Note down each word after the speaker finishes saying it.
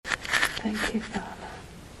Thank you, Father.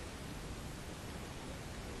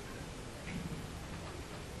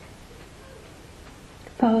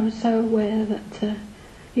 Father, I'm so aware that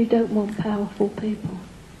you don't want powerful people.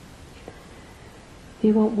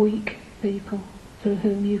 You want weak people through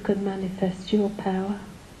whom you can manifest your power.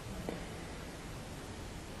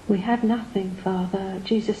 We had nothing, Father.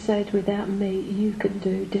 Jesus said, without me you can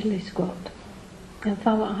do diddly squat. And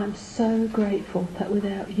Father, I'm so grateful that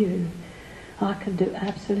without you I can do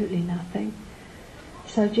absolutely nothing.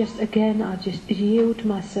 So just again, I just yield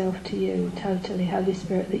myself to you totally, Holy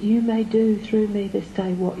Spirit, that you may do through me this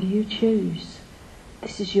day what you choose.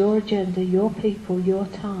 This is your agenda, your people, your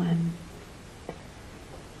time.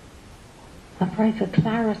 I pray for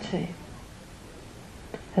clarity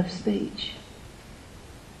of speech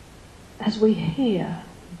as we hear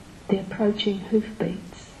the approaching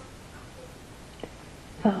hoofbeats,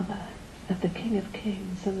 Father, of the King of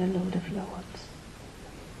Kings and the Lord of Lords.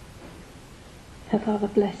 And Father,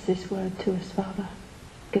 bless this word to us, Father.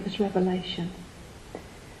 Give us revelation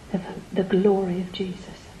of the glory of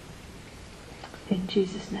Jesus. In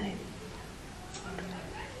Jesus' name.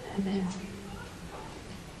 Amen.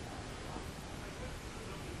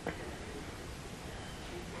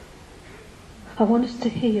 I want us to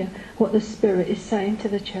hear what the Spirit is saying to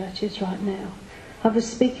the churches right now. I was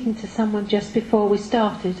speaking to someone just before we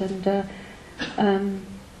started, and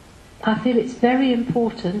I feel it's very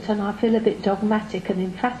important, and I feel a bit dogmatic and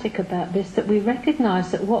emphatic about this, that we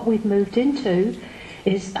recognise that what we've moved into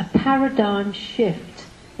is a paradigm shift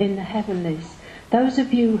in the heavenlies. Those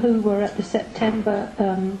of you who were at the September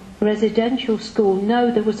residential school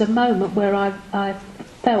know there was a moment where I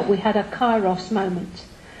felt we had a kairos moment,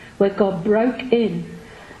 where God broke in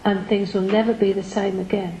and things will never be the same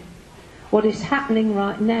again. What is happening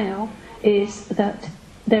right now is that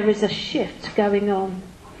there is a shift going on.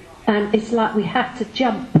 And it's like we have to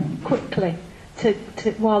jump quickly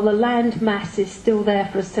while the land mass is still there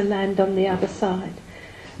for us to land on the other side.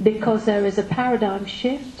 Because there is a paradigm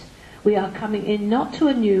shift. We are coming in not to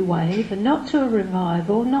a new wave and not to a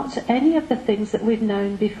revival, not to any of the things that we've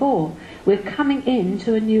known before. We're coming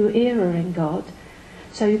into a new era in God.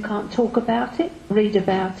 So you can't talk about it, read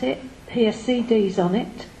about it, hear CDs on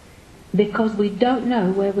it, because we don't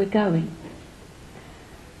know where we're going.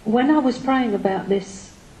 When I was praying about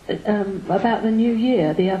this, about the new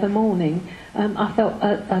year the other morning, I felt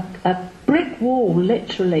a brick wall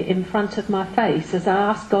literally in front of my face as I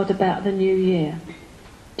asked God about the new year.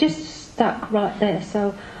 Just stuck right there.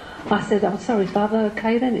 So I said, I'm sorry, Father,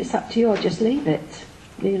 okay then, it's up to you, I'll just leave it.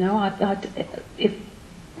 You know,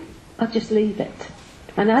 I'll just leave it.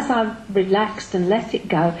 And as I relaxed and let it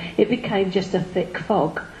go, it became just a thick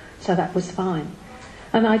fog. So that was fine.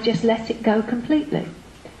 And I just let it go completely.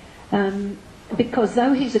 Because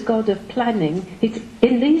though he's a God of planning,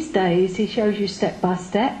 in these days he shows you step by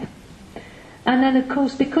step. And then of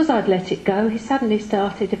course, because I'd let it go, he suddenly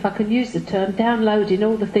started, if I can use the term, downloading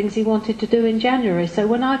all the things he wanted to do in January. So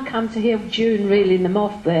when I come to hear June reeling them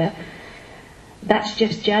off there, that's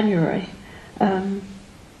just January.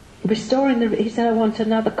 He said, I want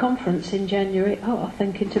another conference in January. Oh, I'm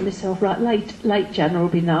thinking to myself, right, late January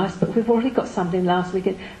will be nice, but we've already got something last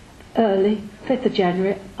weekend. Early, 5th of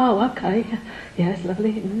January. Oh, okay. Yes,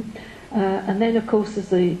 lovely. And then, of course, there's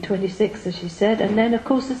the 26th, as she said. And then, of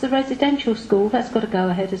course, there's the residential school. That's got to go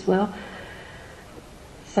ahead as well.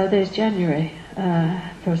 So there's January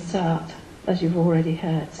for a start, as you've already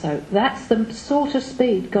heard. So that's the sort of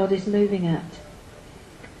speed God is moving at.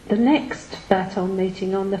 The next baton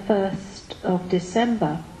meeting on the 1st of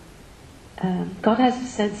December, God has a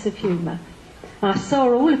sense of humour. I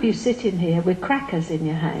saw all of you sitting here with crackers in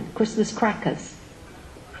your hand, Christmas crackers.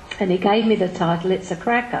 And he gave me the title, It's a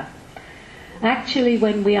Cracker. Actually,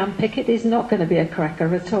 when we unpick it, it's not going to be a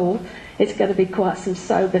cracker at all. It's going to be quite some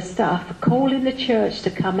sober stuff, calling the church to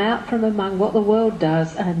come out from among what the world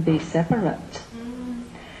does and be separate.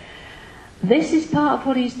 This is part of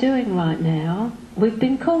what he's doing right now. We've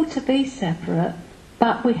been called to be separate,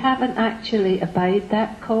 but we haven't actually obeyed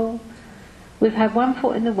that call. We've had one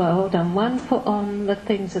foot in the world and one foot on the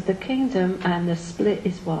things of the kingdom, and the split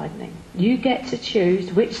is widening. You get to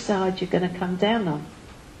choose which side you're going to come down on.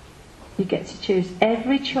 You get to choose.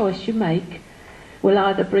 Every choice you make will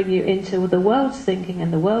either bring you into the world's thinking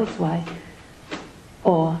and the world's way,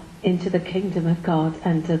 or into the kingdom of God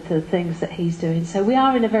and to the things that he's doing. So we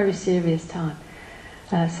are in a very serious time.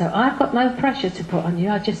 So I've got no pressure to put on you.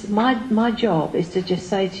 My job is to just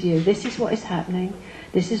say to you, this is what is happening.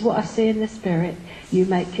 This is what I see in the Spirit. You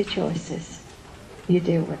make your choices. You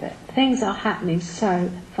deal with it. Things are happening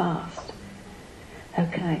so fast.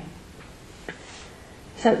 Okay.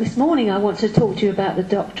 So this morning I want to talk to you about the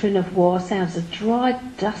doctrine of war. Sounds a dry,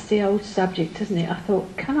 dusty old subject, doesn't it? I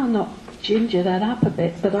thought, can I not ginger that up a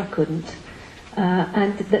bit? But I couldn't.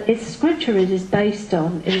 And the scripture it is based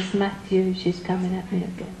on is Matthew. She's coming at me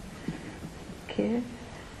again. Okay,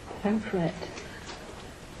 don't fret.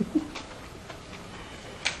 I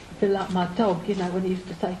feel like my dog, you know, when he used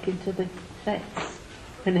to take him to the vets.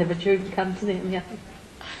 Whenever June comes near me,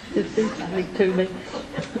 just do something to me.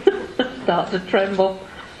 Start to tremble.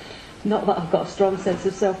 Not that I've got a strong sense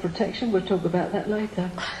of self-protection. We'll talk about that later.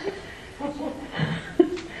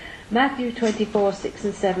 Matthew 24, 6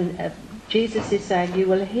 and 7. Jesus is saying, you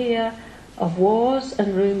will hear of wars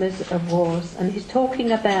and rumours of wars. And he's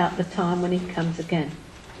talking about the time when he comes again.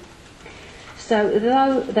 So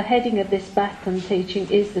though the heading of this Baton teaching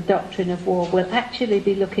is the doctrine of war, we'll actually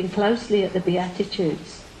be looking closely at the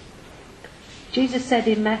Beatitudes. Jesus said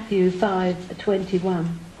in Matthew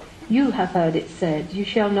 5:21, you have heard it said, you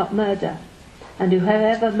shall not murder, and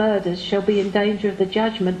whoever murders shall be in danger of the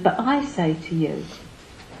judgment. But I say to you,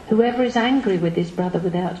 whoever is angry with his brother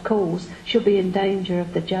without cause shall be in danger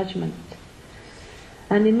of the judgment.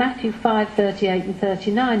 And in Matthew 5:38 and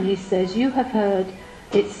 39 he says, you have heard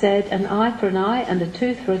it said, an eye for an eye and a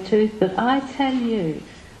tooth for a tooth, but I tell you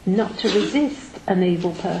not to resist an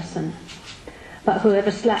evil person. But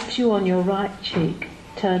whoever slaps you on your right cheek,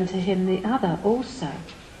 turn to him the other also.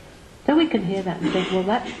 So we can hear that and think, well,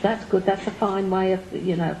 that's good, that's a fine way of,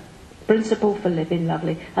 you know, principle for living,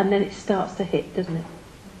 lovely. And then it starts to hit, doesn't it?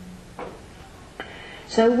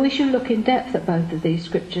 So we should look in depth at both of these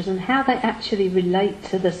scriptures and how they actually relate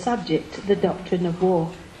to the subject, the doctrine of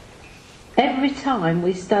war. Every time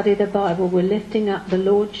we study the Bible, we're lifting up the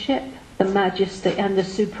lordship, the majesty and the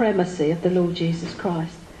supremacy of the Lord Jesus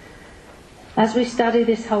Christ. As we study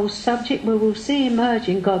this whole subject, we will see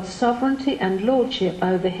emerging God's sovereignty and lordship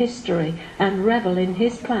over history and revel in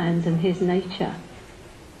his plans and his nature.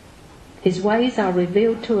 His ways are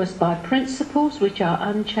revealed to us by principles which are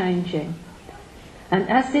unchanging. And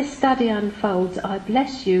as this study unfolds, I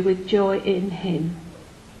bless you with joy in him.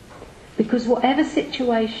 Because whatever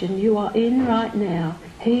situation you are in right now,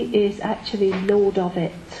 he is actually Lord of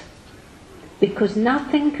it. Because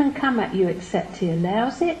nothing can come at you except he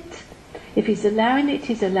allows it. If he's allowing it,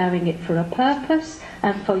 he's allowing it for a purpose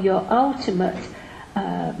and for your ultimate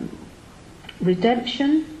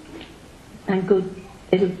redemption and good.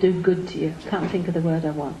 It'll do good to you. Can't think of the word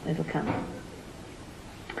I want. It'll come.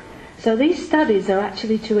 So these studies are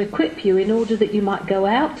actually to equip you in order that you might go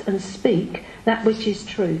out and speak that which is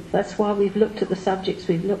truth. That's why we've looked at the subjects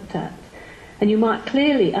we've looked at. And you might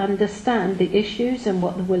clearly understand the issues and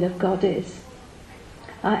what the will of God is.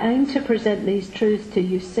 I aim to present these truths to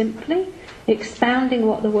you simply, expounding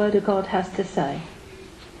what the Word of God has to say.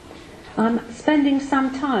 I'm spending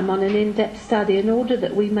some time on an in-depth study in order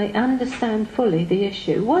that we may understand fully the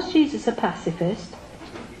issue. Was Jesus a pacifist?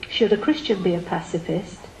 Should a Christian be a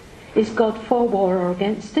pacifist? Is God for war or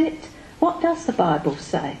against it? What does the Bible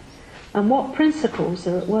say? And what principles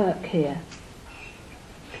are at work here?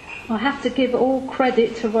 I have to give all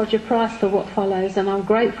credit to Roger Price for what follows, and I'm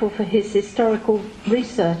grateful for his historical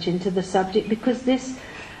research into the subject, because this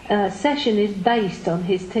session is based on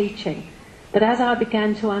his teaching. But as I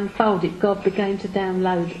began to unfold it, God began to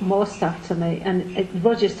download more stuff to me, and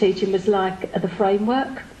Roger's teaching was like the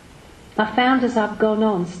framework. I found as I've gone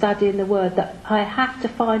on studying the Word that I have to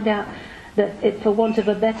find out that, for want of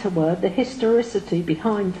a better word, the historicity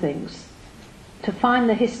behind things. To find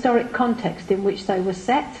the historic context in which they were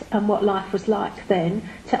set and what life was like then,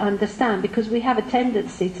 to understand, because we have a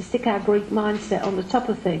tendency to stick our Greek mindset on the top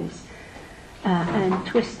of things and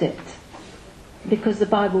twist it. Because the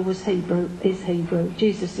Bible was Hebrew, is Hebrew.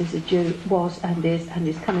 Jesus is a Jew, was and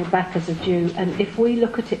is coming back as a Jew. And if we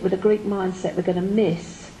look at it with a Greek mindset, we're going to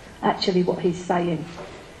miss actually what he's saying,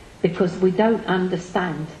 because we don't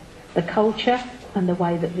understand the culture and the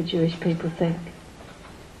way that the Jewish people think.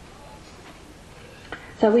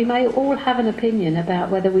 So we may all have an opinion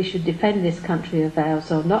about whether we should defend this country of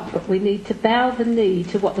ours or not, but we need to bow the knee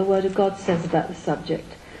to what the Word of God says about the subject.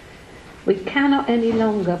 We cannot any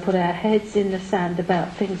longer put our heads in the sand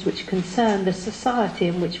about things which concern the society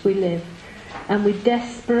in which we live, and we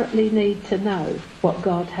desperately need to know what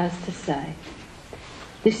God has to say.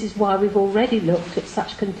 This is why we've already looked at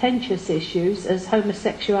such contentious issues as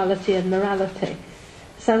homosexuality and morality,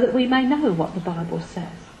 so that we may know what the Bible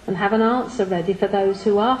says and have an answer ready for those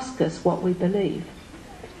who ask us what we believe.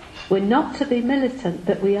 We're not to be militant,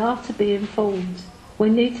 but we are to be informed. We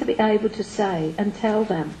need to be able to say and tell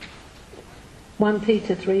them. 1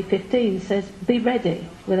 Peter 3:15 says, be ready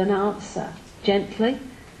with an answer, gently,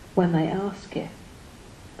 when they ask you.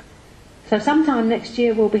 So sometime next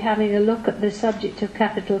year we'll be having a look at the subject of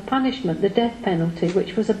capital punishment, the death penalty,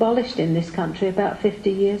 which was abolished in this country about 50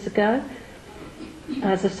 years ago.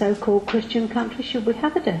 As a so-called Christian country, should we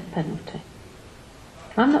have a death penalty?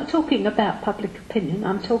 I'm not talking about public opinion,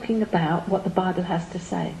 I'm talking about what the Bible has to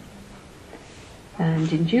say. And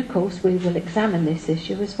in due course we will examine this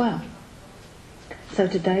issue as well. So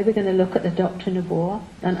today we're going to look at the doctrine of war,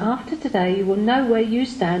 and after today you will know where you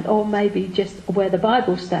stand, or maybe just where the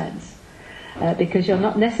Bible stands, because you're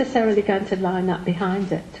not necessarily going to line up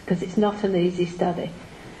behind it, because it's not an easy study.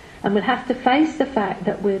 And we'll have to face the fact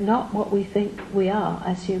that we're not what we think we are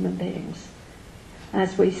as human beings.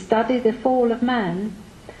 As we study the fall of man,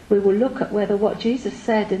 we will look at whether what Jesus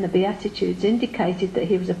said in the Beatitudes indicated that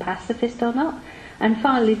he was a pacifist or not. And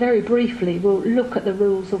finally, very briefly, we'll look at the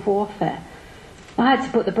rules of warfare. I had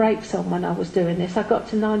to put the brakes on when I was doing this. I got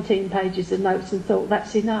to 19 pages of notes and thought,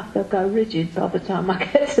 that's enough, they'll go rigid by the time I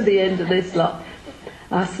get to the end of this lot.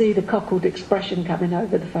 I see the cockled expression coming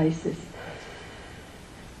over the faces.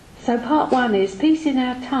 So part one is, peace in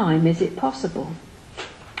our time, is it possible?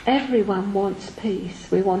 Everyone wants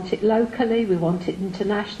peace. We want it locally, we want it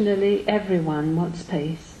internationally, everyone wants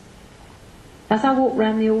peace. As I walked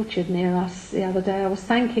round the orchard near us the other day, I was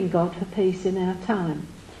thanking God for peace in our time.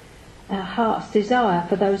 Our heart's desire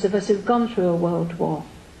for those of us who've gone through a world war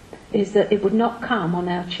is that it would not come on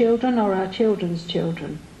our children or our children's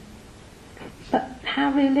children. But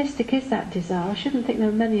how realistic is that desire? I shouldn't think there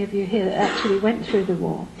are many of you here that actually went through the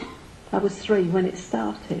war. I was 3 when it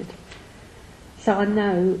started. So I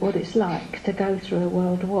know what it's like to go through a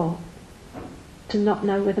world war, to not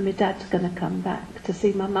know whether my dad's going to come back, to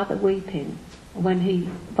see my mother weeping when he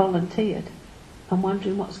volunteered and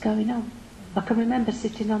wondering what's going on. I can remember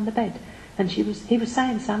sitting on the bed and he was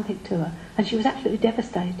saying something to her and she was absolutely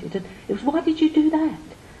devastated, and it was, why did you do that?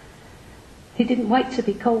 He didn't wait to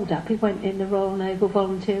be called up. He went in the Royal Naval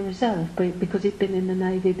Volunteer Reserve because he'd been in the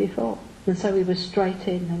Navy before, and so he was straight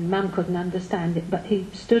in, and Mum couldn't understand it, but he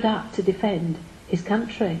stood up to defend his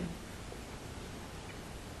country.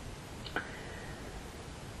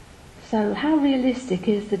 So how realistic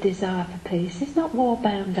is the desire for peace? Is not war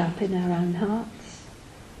bound up in our own hearts?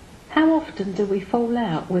 How often do we fall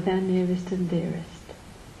out with our nearest and dearest?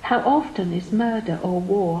 How often is murder or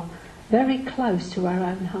war very close to our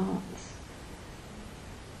own hearts?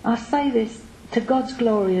 I say this to God's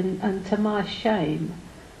glory and to my shame,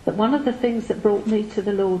 that one of the things that brought me to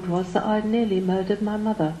the Lord was that I nearly murdered my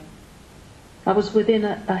mother. I was within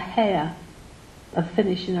a hair of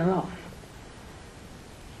finishing her off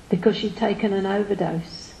because she'd taken an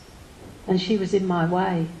overdose and she was in my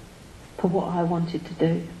way for what I wanted to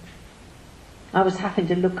do. I was having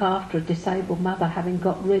to look after a disabled mother, having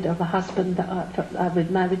got rid of a husband that I was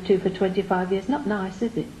married to for 25 years. Not nice,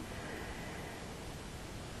 is it?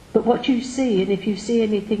 But what you see, and if you see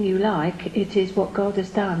anything you like, it is what God has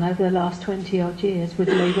done over the last 20 odd years with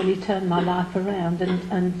me when he turned my life around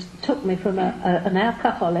and took me from an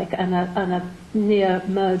alcoholic and a near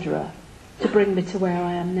murderer to bring me to where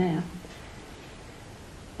I am now.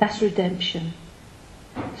 That's redemption.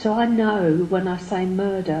 So I know when I say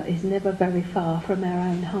murder is never very far from our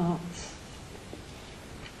own hearts.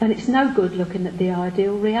 And it's no good looking at the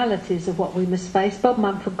ideal realities of what we must face. Bob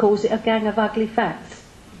Mumford calls it a gang of ugly facts.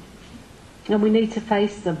 And we need to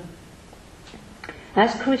face them.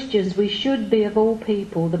 As Christians, we should be, of all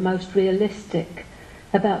people, the most realistic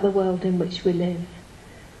about the world in which we live.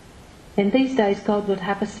 In these days, God would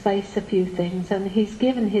have us face a few things, and he's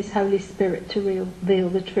given his Holy Spirit to reveal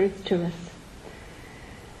the truth to us.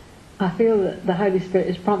 I feel that the Holy Spirit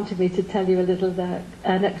has prompted me to tell you a little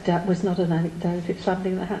anecdote. Was not an anecdote, it's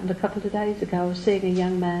something that happened a couple of days ago. I was seeing a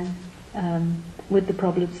young man with the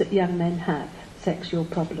problems that young men have, sexual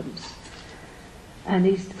problems. And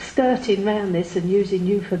he's skirting round this and using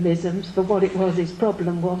euphemisms for what it was his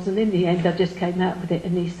problem was, and in the end I just came out with it,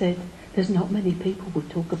 and he said, there's not many people would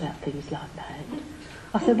talk about things like that.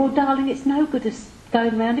 I said, well darling, it's no good us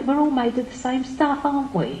going round it, we're all made of the same stuff,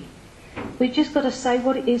 aren't we? We've just got to say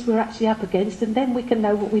what it is we're actually up against, and then we can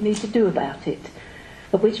know what we need to do about it.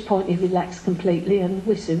 At which point he relaxed completely and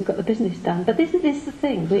we soon got the business done. But isn't this the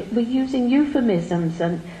thing? We're using euphemisms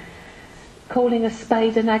and calling a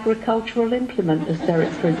spade an agricultural implement, as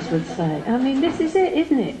Derek Prince would say. I mean, this is it,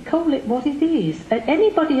 isn't it? Call it what it is.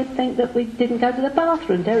 Anybody would think that we didn't go to the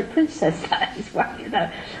bathroom. Derek Prince says that as well, you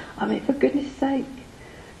know. I mean, for goodness sake.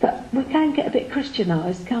 But we can get a bit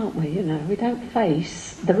Christianised, can't we? You know, we don't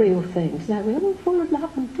face the real things. No, we're all full of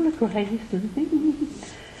love and full of grace. And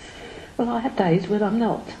well, I have days when I'm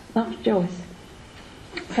not. That's Joyce.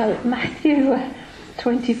 So Matthew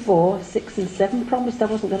 24, 6 and 7. Promised I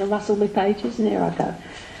wasn't going to rustle my pages, and here I go.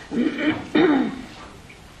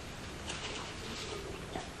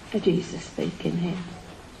 Jesus speaking here.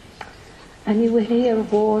 And you will hear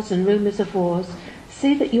of wars and rumours of wars.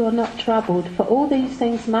 See that you are not troubled, for all these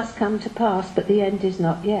things must come to pass, but the end is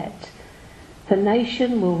not yet. For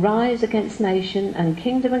nation will rise against nation, and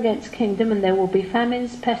kingdom against kingdom, and there will be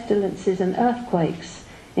famines, pestilences, and earthquakes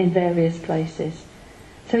in various places.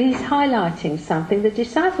 So he's highlighting something. The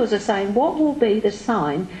disciples are saying, what will be the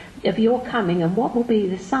sign of your coming, and what will be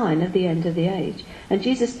the sign of the end of the age? And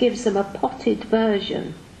Jesus gives them a potted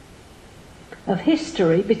version of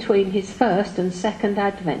history between his first and second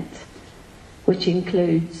advent, which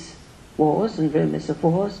includes wars and rumours of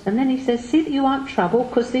wars. And then he says, see that you aren't troubled,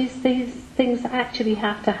 because these things actually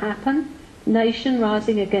have to happen. Nation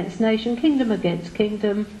rising against nation, kingdom against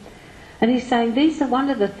kingdom. And he's saying these are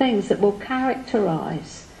one of the things that will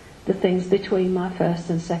characterise the things between my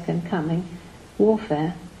first and second coming: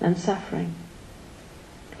 warfare and suffering.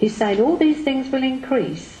 He's saying all these things will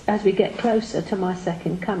increase as we get closer to my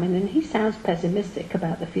second coming, and he sounds pessimistic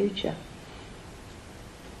about the future.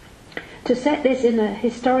 To set this in a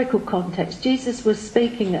historical context, Jesus was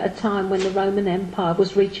speaking at a time when the Roman Empire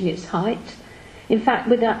was reaching its height. In fact,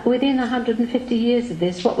 within 150 years of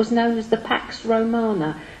this, what was known as the Pax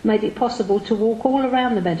Romana made it possible to walk all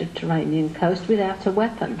around the Mediterranean coast without a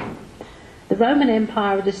weapon. The Roman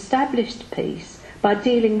Empire had established peace by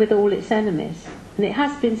dealing with all its enemies, and it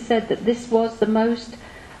has been said that this was the most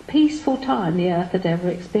peaceful time the earth had ever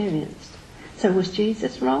experienced. So was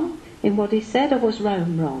Jesus wrong in what he said, or was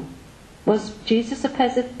Rome wrong? Was Jesus a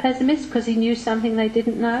pessimist because he knew something they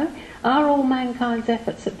didn't know? Are all mankind's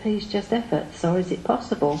efforts at peace just efforts, or is it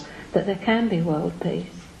possible that there can be world peace?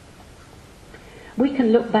 We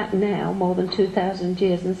can look back now, more than 2,000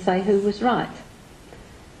 years, and say who was right.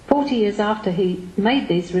 40 years after he made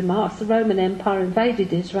these remarks, the Roman Empire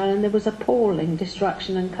invaded Israel, and there was appalling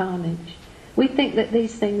destruction and carnage. We think that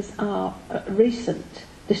these things are recent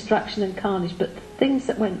destruction and carnage, but the things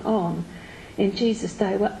that went on in Jesus'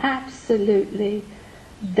 day were absolutely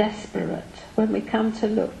desperate. When we come to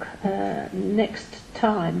look next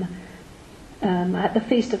time at the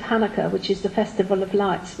Feast of Hanukkah, which is the Festival of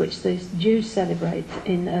Lights, which the Jews celebrate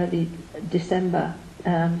in early December,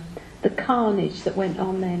 the carnage that went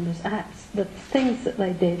on then was the things that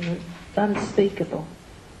they did were unspeakable.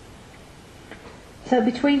 So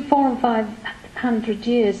between 400 and 500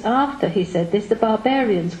 years after he said this, the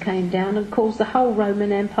barbarians came down and caused the whole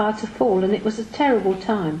Roman Empire to fall, and it was a terrible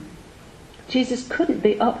time. Jesus couldn't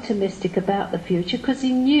be optimistic about the future because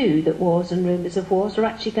he knew that wars and rumours of wars were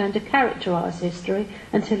actually going to characterise history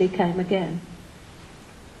until he came again.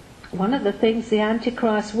 One of the things the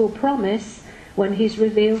Antichrist will promise when he's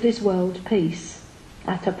revealed his world peace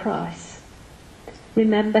at a price.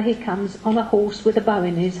 Remember, he comes on a horse with a bow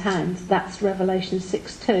in his hand. That's Revelation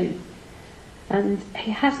 6:2. And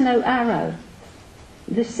he has no arrow.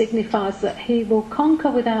 This signifies that he will conquer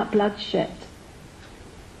without bloodshed.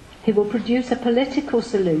 He will produce a political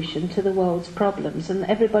solution to the world's problems, and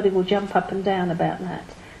everybody will jump up and down about that.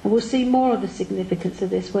 And we'll see more of the significance of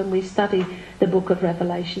this when we study the book of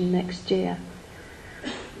Revelation next year.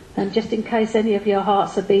 And just in case any of your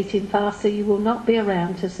hearts are beating faster, you will not be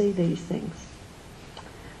around to see these things.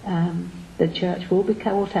 The church will be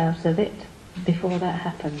caught out of it before that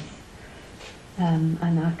happens. And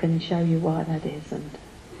I can show you why that is, and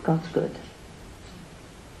God's good.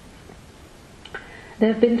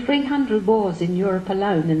 There have been 300 wars in Europe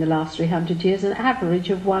alone in the last 300 years, an average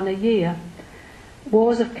of one a year.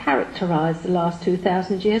 Wars have characterised the last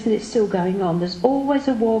 2,000 years, and it's still going on. There's always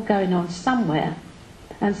a war going on somewhere,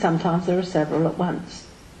 and sometimes there are several at once.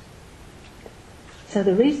 So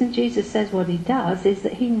the reason Jesus says what he does is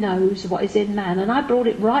that he knows what is in man. And I brought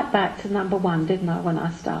it right back to number 1, didn't I, when I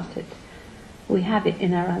started? We have it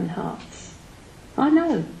in our own hearts. I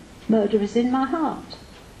know murder is in my heart.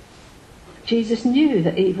 Jesus knew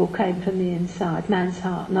that evil came from the inside, man's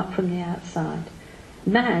heart, not from the outside.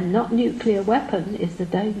 Man, not nuclear weapon, is the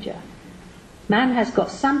danger. Man has got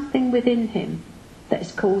something within him that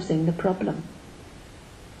is causing the problem.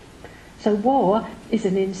 So war is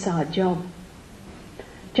an inside job.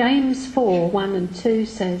 James 4:1 and 2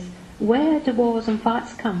 says, "Where do wars and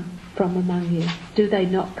fights come from among you? Do they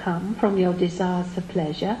not come from your desires for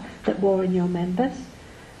pleasure that war in your members?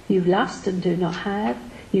 You lust and do not have.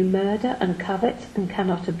 You murder and covet and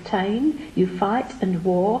cannot obtain. You fight and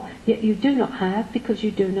war, yet you do not have because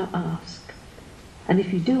you do not ask. And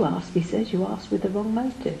if you do ask," he says, "you ask with the wrong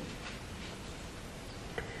motive."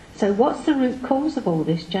 So what's the root cause of all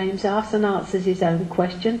this? James asks and answers his own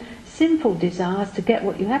question. Sinful desires to get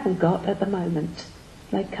what you haven't got at the moment.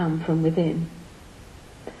 They come from within.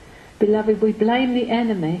 Beloved, we blame the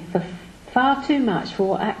enemy for far too much for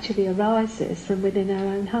what actually arises from within our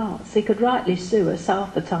own hearts. He could rightly sue us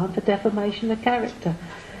half the time for defamation of character,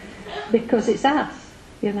 because it's us,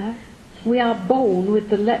 you know. We are born with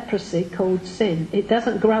the leprosy called sin. It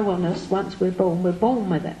doesn't grow on us once we're born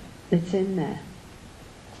with it. It's in there.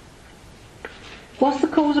 What's the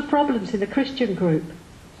cause of problems in a Christian group?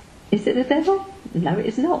 Is it the devil? No, it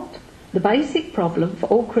is not. The basic problem for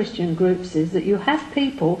all Christian groups is that you have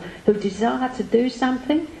people who desire to do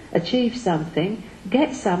something, achieve something,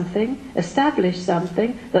 get something, establish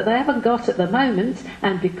something that they haven't got at the moment,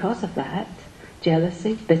 and because of that,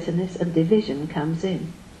 jealousy, bitterness and division comes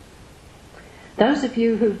in. Those of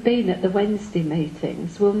you who've been at the Wednesday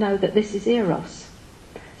meetings will know that this is Eros,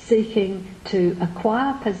 seeking to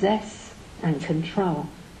acquire, possess and control.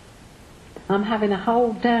 I'm having a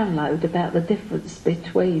whole download about the difference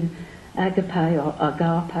between agape or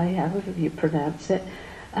agape, however you pronounce it,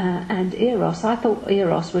 and eros. I thought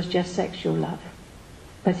eros was just sexual love,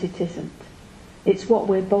 but it isn't. It's what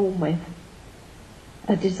we're born with.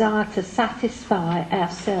 A desire to satisfy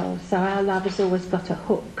ourselves, so our love has always got a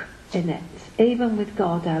hook in it. Even with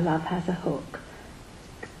God, our love has a hook.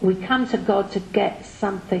 We come to God to get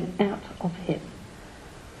something out of Him.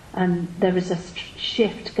 And there is a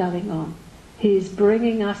shift going on. He is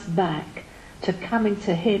bringing us back to coming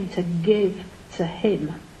to Him, to give to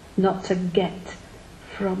Him, not to get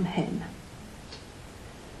from Him.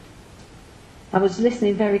 I was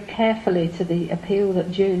listening very carefully to the appeal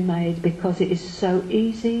that June made, because it is so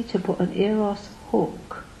easy to put an eros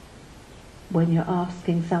hook when you're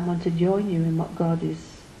asking someone to join you in what God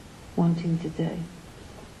is wanting to do.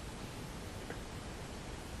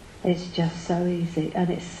 It's just so easy,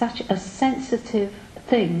 and it's such a sensitive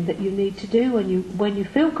thing that you need to do when you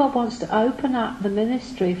feel God wants to open up the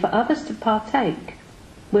ministry for others to partake.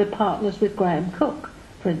 We're partners with Graham Cook,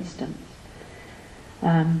 for instance,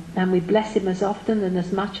 and we bless him as often and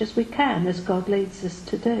as much as we can, as God leads us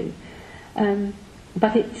to do.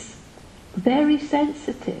 But it's very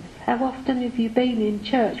sensitive. How often have you been in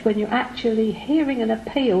church when you're actually hearing an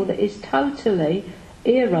appeal that is totally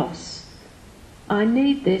eros? I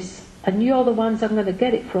need this, and you're the ones I'm going to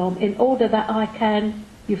get it from, in order that I can,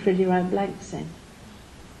 you fill your own blanks in.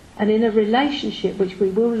 And in a relationship, which we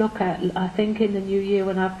will look at, I think, in the new year,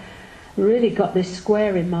 when I've really got this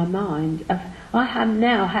square in my mind, I am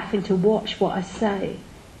now having to watch what I say,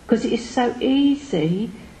 because it is so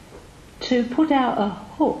easy to put out a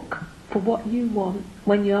hook for what you want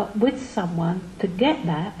when you're with someone, to get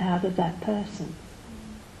that out of that person.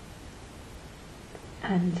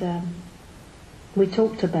 And we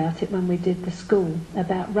talked about it when we did the school,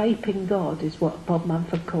 about raping God, is what Bob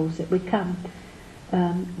Mumford calls it. We've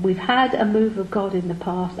had a move of God in the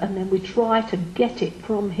past, and then we try to get it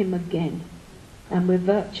from Him again, and we're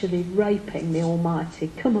virtually raping the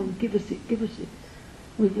Almighty. Come on, give us it, give us it.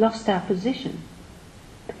 We've lost our position.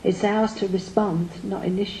 It's ours to respond, not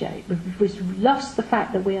initiate. We've lost the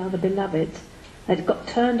fact that we are the beloved. It got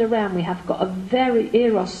turned around. We have got a very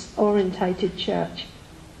eros-orientated church.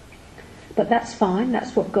 But that's fine.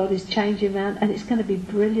 That's what God is changing around, and it's going to be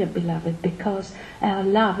brilliant, beloved, because our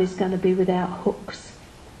love is going to be without hooks.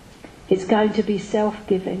 It's going to be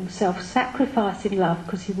self-giving, self-sacrificing love,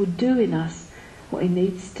 because He will do in us what He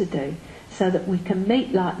needs to do, so that we can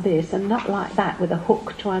meet like this and not like that, with a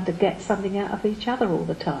hook trying to get something out of each other all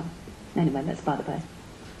the time. Anyway, that's by the way.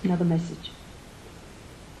 Another message.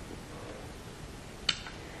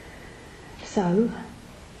 So,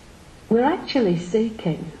 we're actually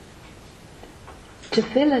seeking to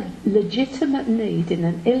fill a legitimate need in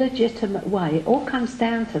an illegitimate way. It all comes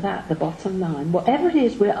down to that, the bottom line. Whatever it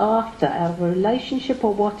is we're after, our relationship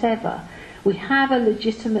or whatever, we have a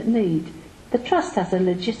legitimate need. The trust has a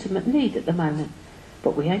legitimate need at the moment,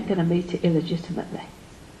 but we ain't going to meet it illegitimately,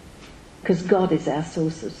 because God is our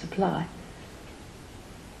source of supply.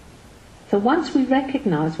 So once we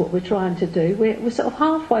recognise what we're trying to do, we're sort of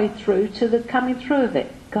halfway through to the coming through of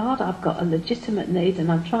it. God, I've got a legitimate need, and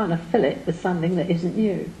I'm trying to fill it with something that isn't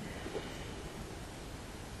you.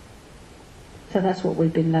 So that's what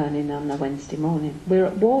we've been learning on the Wednesday morning. We're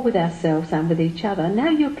at war with ourselves and with each other. And now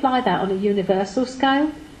you apply that on a universal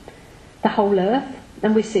scale, the whole earth,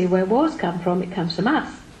 and we see where wars come from. It comes from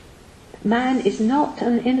us. Man is not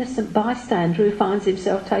an innocent bystander who finds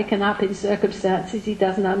himself taken up in circumstances he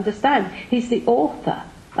doesn't understand. He's the author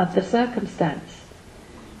of the circumstance.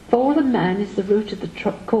 Fallen man is the root of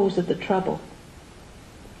the cause of the trouble.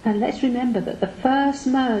 And let's remember that the first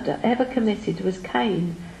murder ever committed was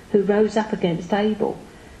Cain, who rose up against Abel,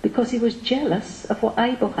 because he was jealous of what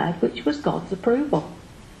Abel had, which was God's approval.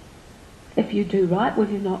 If you do right, will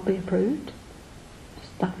you not be approved?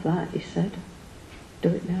 Just Stuff that, he said. Do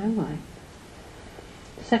it my own way.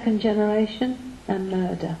 Second generation and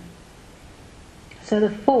murder. So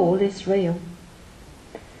the fall is real.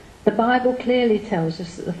 The Bible clearly tells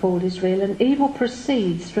us that the fall is real, and evil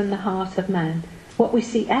proceeds from the heart of man. What we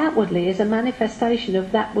see outwardly is a manifestation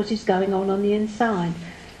of that which is going on the inside.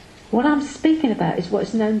 What I'm speaking about is what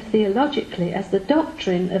is known theologically as the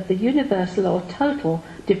doctrine of the universal or total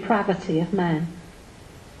depravity of man.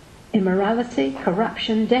 Immorality,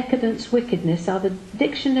 corruption, decadence, wickedness are the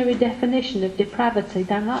dictionary definition of depravity.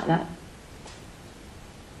 Don't like that.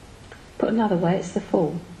 Put another way, it's the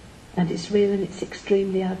fall. And it's real and it's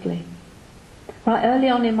extremely ugly. Right early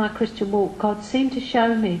on in my Christian walk, God seemed to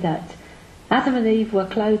show me that Adam and Eve were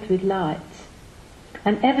clothed with light.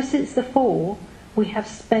 And ever since the fall, we have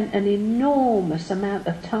spent an enormous amount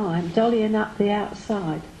of time dollying up the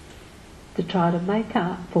outside to try to make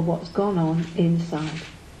up for what's gone on inside.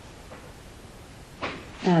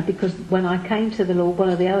 Because when I came to the Lord, one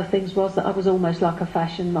of the other things was that I was almost like a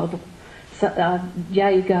fashion model. So,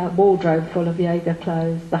 Jaeger, wardrobe full of Jaeger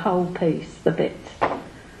clothes, the whole piece, the bit.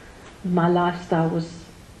 My lifestyle was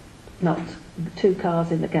not 2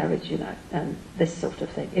 cars in the garage, you know, and this sort of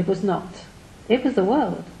thing. It was not. It was the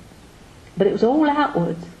world. But it was all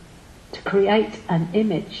outward to create an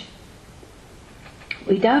image.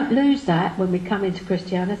 We don't lose that when we come into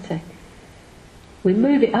Christianity. We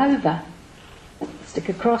move it over, stick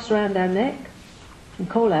a cross round our neck and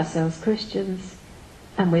call ourselves Christians,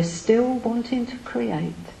 and we're still wanting to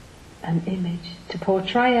create an image, to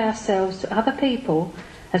portray ourselves to other people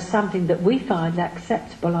as something that we find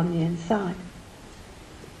acceptable on the inside.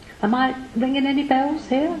 Am I ringing any bells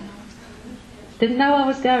here? Didn't know I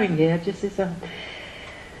was going here, just as a...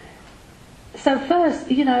 So first,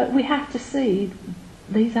 you know, we have to see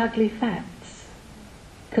these ugly facts,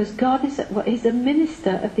 because God is He's a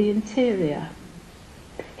minister of the interior.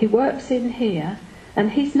 He works in here,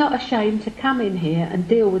 and He's not ashamed to come in here and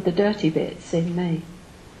deal with the dirty bits in me.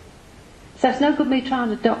 So it's no good me trying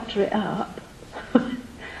to doctor it up.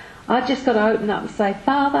 I just got to open up and say,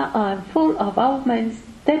 Father, I'm full of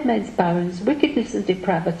dead men's bones, wickedness and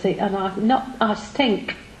depravity, and I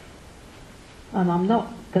stink, and I'm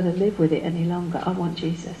not going to live with it any longer. I want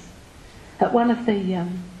Jesus. At one of the,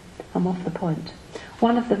 I'm off the point.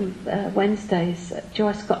 One of the Wednesdays,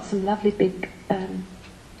 Joyce got some lovely big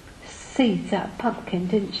seeds out of pumpkin,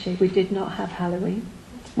 didn't she? We did not have Halloween.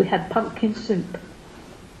 We had pumpkin soup.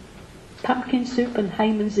 Pumpkin soup and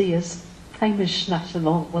Haman's ears. Haman's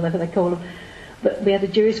schnatzel, whatever they call them. But we had a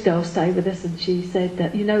Jewish girl stay with us, and she said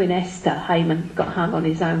that, you know, in Esther, Haman got hung on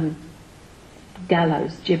his own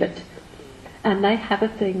gallows, gibbet. And they have a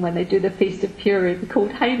thing when they do the Feast of Purim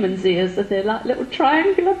called Haman's ears, and they're like little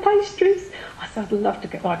triangular pastries. I said, I'd love to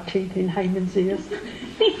get my teeth in Haman's ears.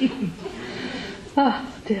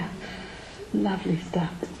 Oh dear, lovely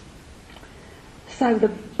stuff. So the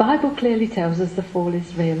Bible clearly tells us the fall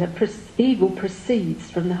is real, that evil proceeds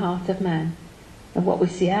from the heart of man. And what we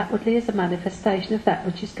see outwardly is a manifestation of that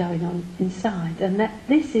which is going on inside. And that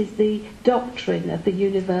this is the doctrine of the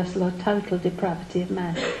universal or total depravity of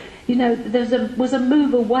man. You know, there was a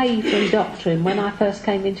move away from doctrine. When I first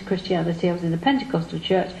came into Christianity, I was in the Pentecostal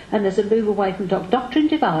church, and there's a move away from doctrine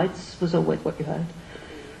divides, was always what you heard.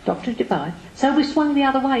 Doctrine divides. So we swung the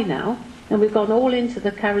other way now, and we've gone all into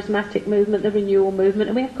the charismatic movement, the renewal movement,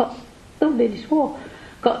 and we've got, nearly swore,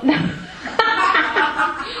 got no...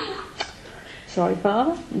 Sorry,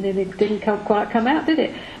 Father, it didn't quite come out, did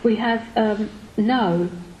it? We have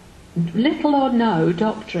little or no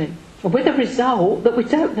doctrine, with a result that we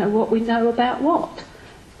don't know what we know about what.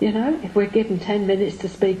 You know, if we're given 10 minutes to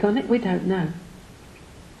speak on it, we don't know.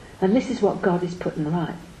 And this is what God is putting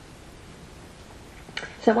right.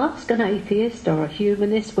 So ask an atheist or a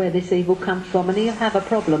humanist where this evil comes from, and he'll have a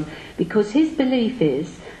problem, because his belief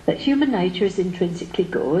is that human nature is intrinsically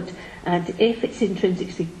good, and if it's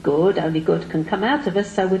intrinsically good, only good can come out of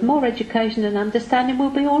us, so with more education and understanding we'll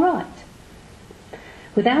be all right.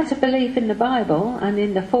 Without a belief in the Bible and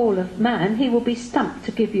in the fall of man, he will be stumped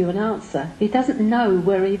to give you an answer. He doesn't know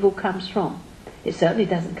where evil comes from. It certainly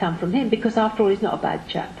doesn't come from him, because after all he's not a bad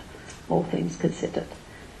chap, all things considered.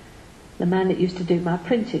 The man that used to do my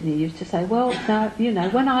printing, he used to say, well, now, you know,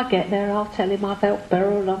 when I get there I'll tell him I've helped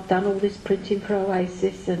Beryl and I've done all this printing for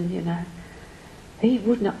Oasis, and, you know, he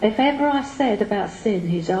would not, if ever I said about sin,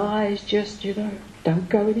 his eyes just, you know, don't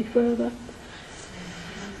go any further.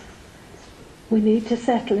 We need to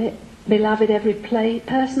settle it. Beloved, every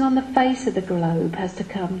person on the face of the globe has to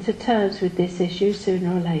come to terms with this issue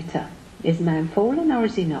sooner or later. Is man fallen or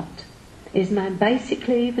is he not? Is man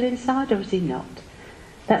basically evil inside or is he not?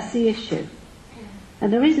 That's the issue.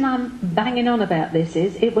 And the reason I'm banging on about this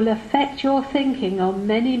is it will affect your thinking on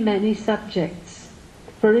many, many subjects.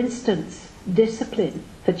 For instance, discipline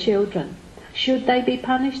for children. Should they be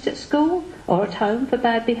punished at school or at home for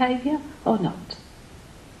bad behaviour or not?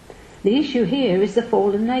 The issue here is the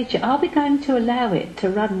fallen nature. Are we going to allow it to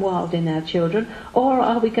run wild in our children, or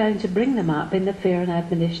are we going to bring them up in the fear and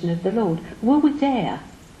admonition of the Lord? Will we dare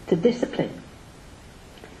to discipline?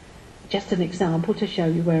 Just an example to show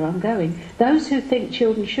you where I'm going. Those who think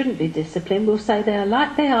children shouldn't be disciplined will say they are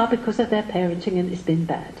like they are because of their parenting and it's been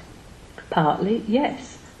bad. Partly,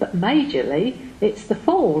 yes, but majorly it's the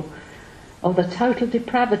fall or the total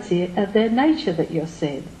depravity of their nature that you're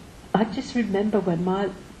seeing. I just remember when my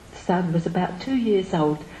son was about 2 years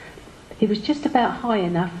old, he was just about high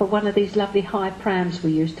enough for one of these lovely high prams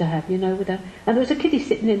we used to have, you know, and there was a kiddie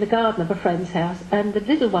sitting in the garden of a friend's house, and the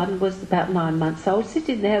little one was about 9 months old,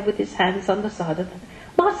 sitting there with his hands on the side of it.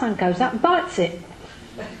 My son goes up and bites it.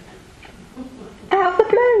 Out of the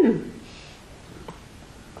blue.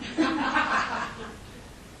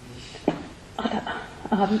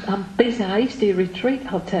 I'm busy, hasty retreat,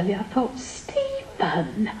 I'll tell you. I thought,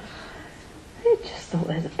 Stephen, I just thought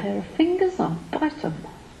there's a pair of fingers on, bite them.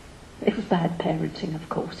 It was bad parenting, of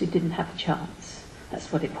course. He didn't have a chance.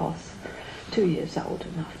 That's what it was. 2 years old,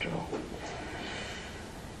 and after all.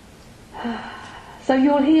 So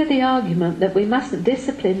you'll hear the argument that we mustn't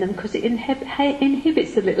discipline them because it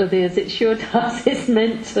inhibits the little dears. It sure does. It's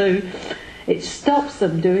meant to. It stops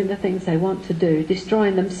them doing the things they want to do,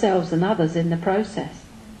 destroying themselves and others in the process.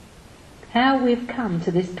 How we've come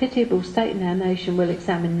to this pitiable state in our nation we'll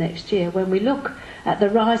examine next year when we look at the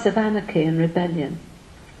rise of anarchy and rebellion.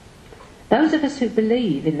 Those of us who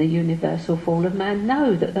believe in the universal fall of man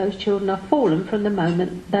know that those children are fallen from the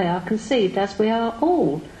moment they are conceived, as we are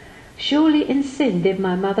all. Surely in sin did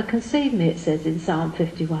my mother conceive me, it says in Psalm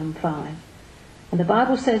 51:5. And the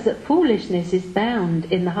Bible says that foolishness is bound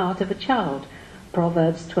in the heart of a child,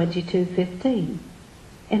 Proverbs 22:15.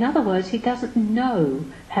 In other words, he doesn't know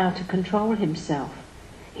how to control himself.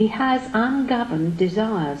 He has ungoverned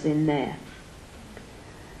desires in there.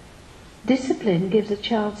 Discipline gives a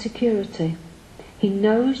child security. He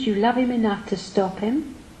knows you love him enough to stop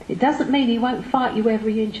him. It doesn't mean he won't fight you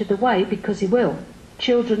every inch of the way, because he will.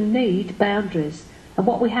 Children need boundaries. And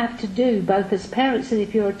what we have to do, both as parents and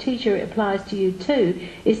if you're a teacher it applies to you too,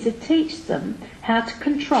 is to teach them how to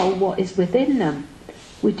control what is within them.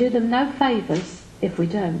 We do them no favours if we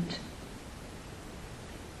don't.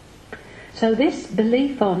 So this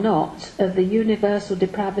belief or not of the universal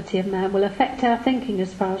depravity of man will affect our thinking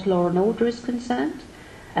as far as law and order is concerned,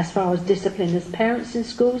 as far as discipline as parents in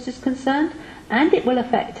schools is concerned, and it will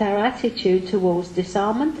affect our attitude towards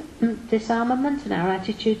disarmament and our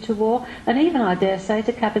attitude to war, and even, I dare say,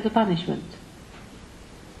 to capital punishment.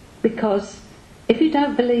 Because if you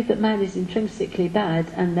don't believe that man is intrinsically bad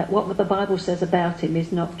and that what the Bible says about him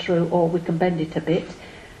is not true, or we can bend it a bit,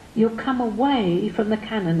 you'll come away from the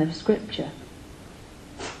canon of Scripture.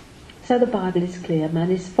 So the Bible is clear,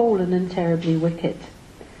 man is fallen and terribly wicked.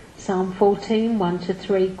 Psalm 14,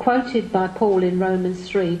 1-3, quoted by Paul in Romans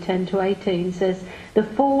 3, 10-18, says, "The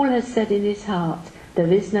fool has said in his heart,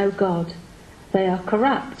 there is no God. They are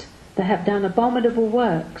corrupt, they have done abominable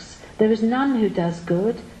works. There is none who does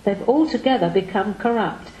good. They've altogether become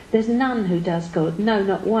corrupt. There's none who does good, no,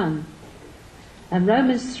 not one." And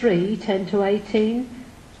Romans 3, 10-18,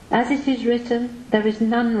 "As it is written, there is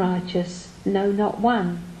none righteous, no, not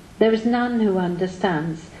one. There is none who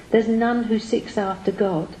understands. There's none who seeks after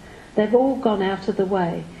God. They've all gone out of the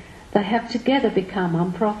way. They have together become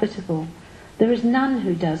unprofitable. There is none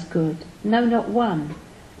who does good, no, not one.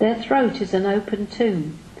 Their throat is an open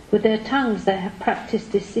tomb. With their tongues they have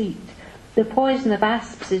practiced deceit. The poison of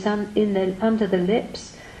asps is under the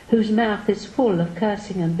lips, whose mouth is full of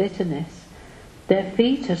cursing and bitterness. Their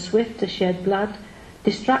feet are swift to shed blood.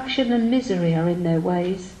 Destruction and misery are in their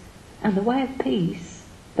ways, and the way of peace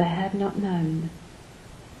they have not known."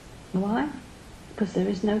 Why? Because there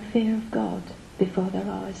is no fear of God before their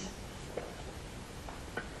eyes.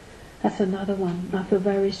 That's another one I feel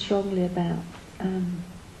very strongly about.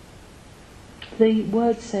 The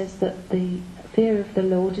word says that the fear of the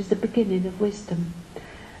Lord is the beginning of wisdom.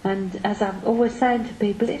 And as I'm always saying to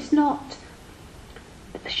people, it's not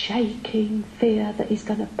the shaking fear that he's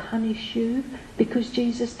going to punish you because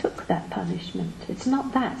Jesus took that punishment. It's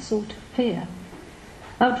not that sort of fear.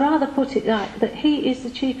 I'd rather put it like that he is the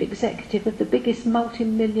chief executive of the biggest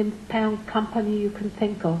multi-million-pound company you can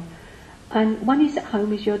think of. And when he's at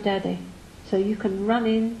home, he's your daddy. So you can run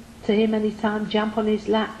in to him any time, jump on his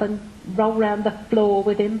lap and roll round the floor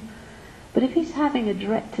with him. But if he's having a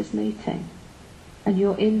directors' meeting and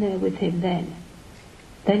you're in there with him then,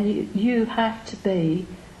 then you have to be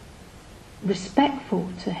respectful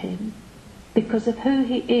to him because of who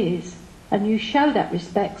he is, and you show that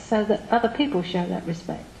respect so that other people show that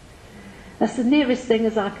respect. That's the nearest thing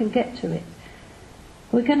as I can get to it.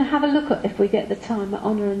 We're going to have a look at, if we get the time, at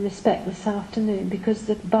honour and respect this afternoon, because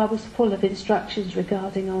the Bible's full of instructions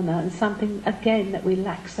regarding honour, and something, again, that we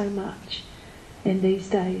lack so much in these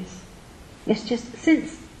days. It's just,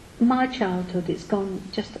 since my childhood, it's gone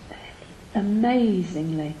just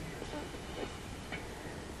amazingly.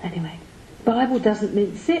 Anyway, Bible doesn't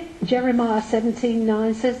mince it. Jeremiah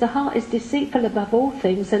 17:9 says, the heart is deceitful above all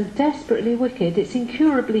things and desperately wicked. It's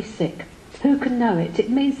incurably sick. Who can know it? It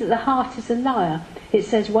means that the heart is a liar. It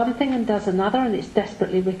says one thing and does another, and it's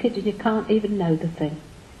desperately wicked, and you can't even know the thing.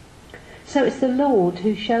 So it's the Lord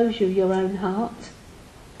who shows you your own heart.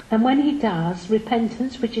 And when he does,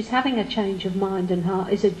 repentance, which is having a change of mind and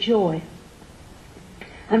heart, is a joy.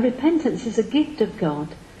 And repentance is a gift of God.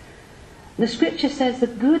 The scripture says the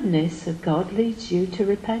goodness of God leads you to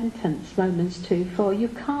repentance, Romans 2:4. You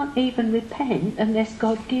can't even repent unless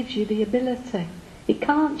God gives you the ability. He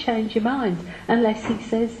can't change your mind unless he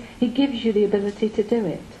says he gives you the ability to do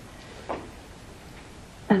it.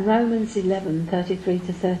 And Romans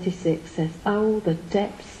 11:33-36 says, oh, the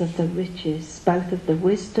depths of the riches, both of the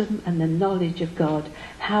wisdom and the knowledge of God.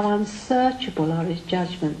 How unsearchable are his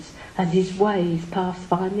judgments, and his ways past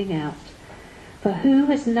finding out. For who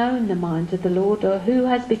has known the mind of the Lord, or who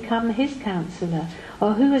has become his counsellor,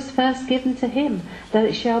 or who has first given to him, that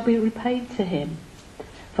it shall be repaid to him?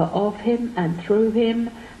 For of him, and through him,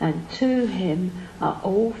 and to him are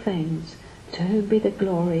all things, to whom be the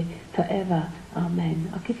glory forever. Amen.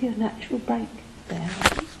 I'll give you a natural break there.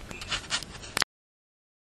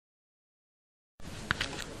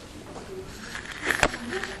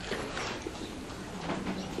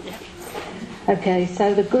 Okay,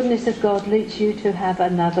 so the goodness of God leads you to have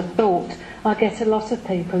another thought. I get a lot of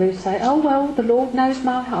people who say, oh well, the Lord knows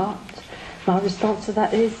my heart. My response to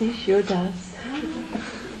that is, he sure does.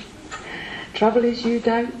 Trouble is you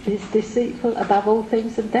don't. It's deceitful above all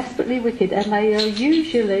things and desperately wicked, and they are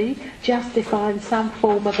usually justifying some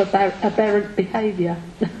form of aberrant behaviour.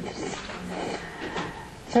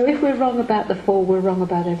 So if we're wrong about the fall, we're wrong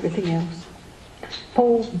about everything else.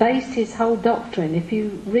 Paul based his whole doctrine, if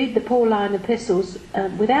you read the Pauline epistles,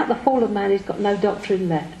 without the fall of man he's got no doctrine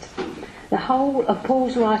left. The whole of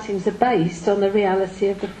Paul's writings are based on the reality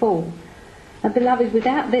of the fall. And beloved,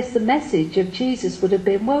 without this, the message of Jesus would have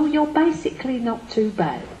been, well, you're basically not too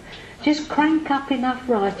bad. Just crank up enough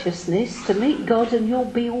righteousness to meet God and you'll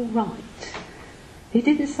be all right. He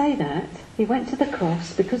didn't say that. He went to the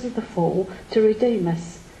cross because of the fall to redeem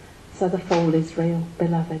us. So the fall is real,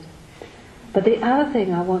 beloved. But the other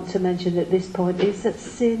thing I want to mention at this point is that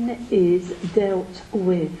sin is dealt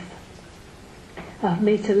with. I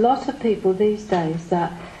meet a lot of people these days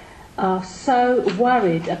that are so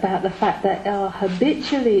worried about the fact that they are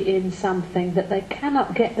habitually in something that they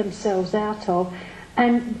cannot get themselves out of,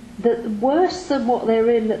 and that worse than what they're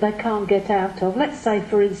in that they can't get out of. Let's say,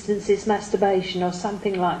 for instance, it's masturbation or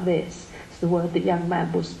something like this. It's the word the young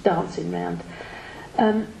man was dancing around.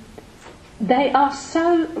 They are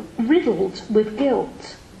so riddled with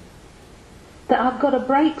guilt that I've got to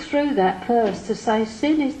break through that first to say,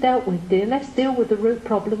 sin is dealt with, dear. Let's deal with the root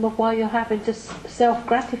problem of why you're having to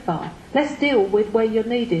self-gratify. Let's deal with where your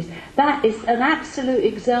need is. That is an absolute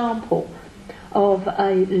example of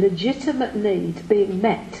a legitimate need being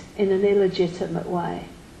met in an illegitimate way.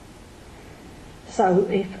 So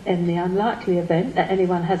if in the unlikely event that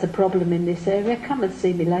anyone has a problem in this area, come and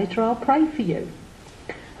see me later, I'll pray for you.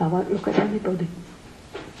 I won't look at anybody.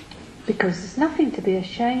 Because there's nothing to be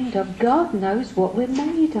ashamed of. God knows what we're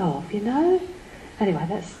made of, you know. Anyway,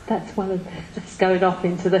 that's one of that's going off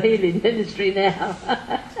into the healing ministry now.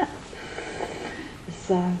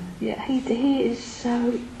 So yeah, he is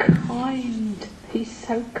so kind. He's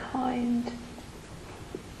so kind.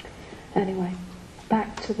 Anyway,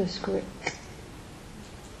 back to the script.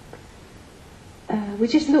 We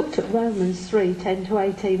just looked at Romans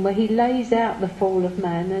 3:10-18, where he lays out the fall of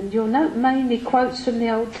man, and you'll note mainly quotes from the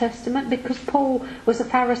Old Testament, because Paul was a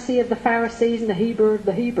Pharisee of the Pharisees and a Hebrew of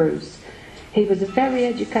the Hebrews. He was a very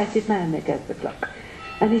educated man. There goes the clock.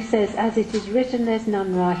 And he says, as it is written, there's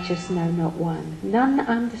none righteous, no, not one. None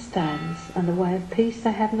understands, and the way of peace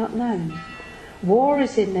they have not known. War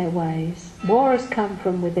is in their ways. War has come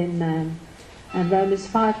from within man. And Romans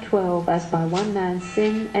 5:12, as by one man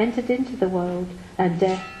sin entered into the world, and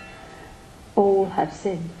death, all have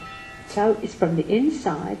sinned. So it's from the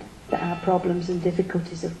inside that our problems and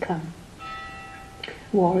difficulties have come.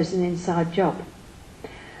 War is an inside job.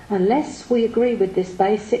 Unless we agree with this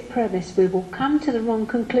basic premise, we will come to the wrong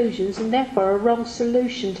conclusions and therefore a wrong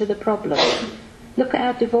solution to the problem. Look at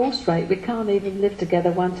our divorce rate. We can't even live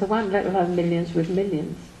together one-to-one, let alone millions with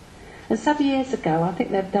millions. And some years ago, I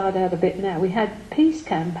think they've died out a bit now, we had peace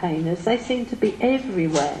campaigners. They seemed to be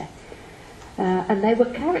everywhere. And they were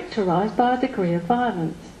characterised by a degree of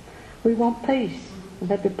violence. We want peace. And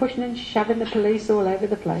they'd be pushing and shoving the police all over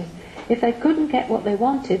the place. If they couldn't get what they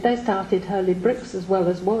wanted, they started hurling bricks as well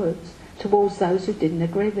as words towards those who didn't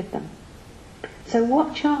agree with them. So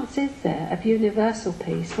what chance is there of universal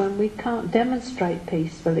peace when we can't demonstrate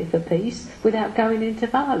peacefully for peace without going into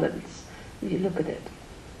violence? If you look at it.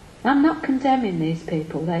 I'm not condemning these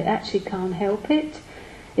people. They actually can't help it.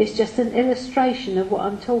 It's just an illustration of what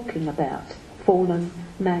I'm talking about, fallen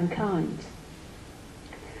mankind.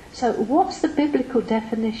 So what's the biblical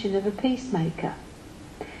definition of a peacemaker?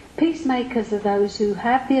 Peacemakers are those who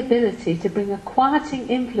have the ability to bring a quieting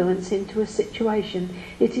influence into a situation.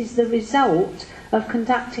 It is the result of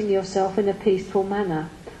conducting yourself in a peaceful manner.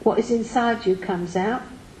 What is inside you comes out.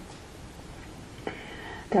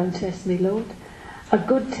 Don't test me, Lord. A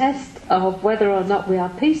good test of whether or not we are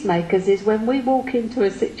peacemakers is when we walk into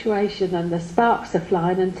a situation and the sparks are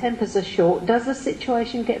flying and tempers are short. Does the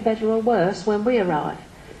situation get better or worse when we arrive?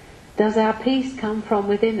 Does our peace come from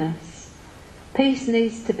within us? Peace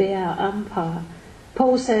needs to be our umpire.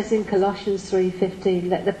 Paul says in Colossians 3:15,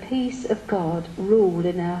 let the peace of God rule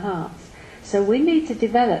in our hearts. So we need to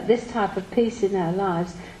develop this type of peace in our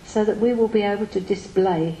lives so that we will be able to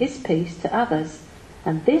display his peace to others.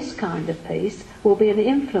 And this kind of peace will be an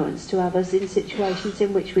influence to others in situations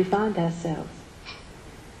in which we find ourselves.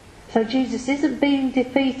 So Jesus isn't being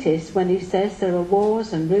defeatist when he says there are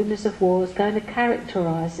wars and rumours of wars going to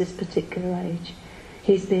characterise this particular age.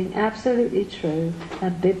 He's being absolutely true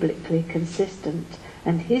and biblically consistent,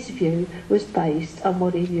 and his view was based on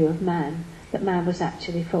what he knew of man, that man was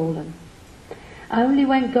actually fallen. Only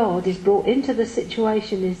when God is brought into the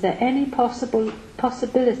situation is there any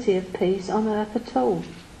possibility of peace on earth at all.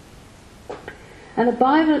 And the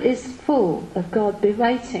Bible is full of God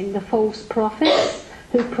berating the false prophets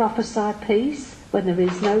who prophesy peace when there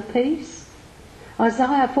is no peace.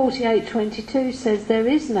 Isaiah 48:22 says there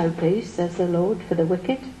is no peace, says the Lord, for the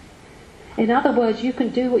wicked. In other words, you can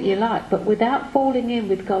do what you like, but without falling in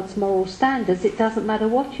with God's moral standards, it doesn't matter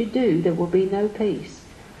what you do, there will be no peace.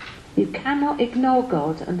 You cannot ignore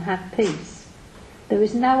God and have peace. There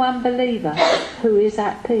is no unbeliever who is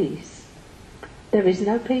at peace. There is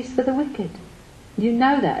no peace for the wicked. You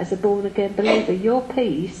know that as a born-again believer. Your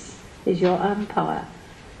peace is your umpire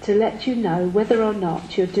to let you know whether or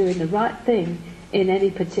not you're doing the right thing in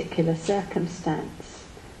any particular circumstance.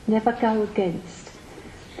 Never go against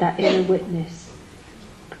that inner witness.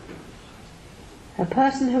 A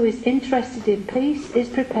person who is interested in peace is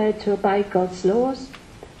prepared to obey God's laws,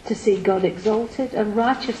 to see God exalted and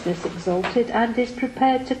righteousness exalted, and is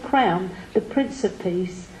prepared to crown the Prince of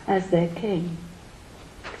Peace as their King.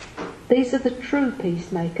 These are the true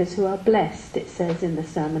peacemakers who are blessed, it says in the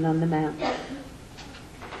Sermon on the Mount.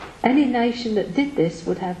 Any nation that did this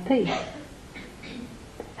would have peace.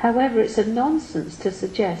 However, it's a nonsense to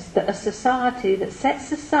suggest that a society that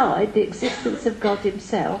sets aside the existence of God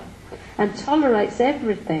himself and tolerates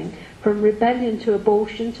everything from rebellion to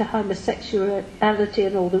abortion to homosexuality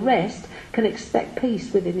and all the rest can expect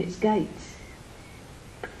peace within its gates.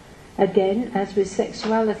 Again, as with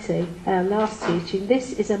sexuality, our last teaching,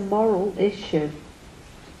 this is a moral issue.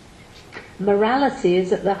 Morality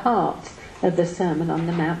is at the heart of the Sermon on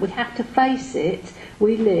the Mount. We have to face it.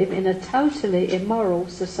 We live in a totally immoral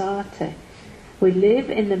society. We live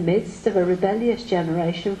in the midst of a rebellious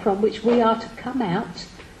generation from which we are to come out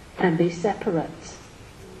and be separate.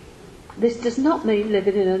 This does not mean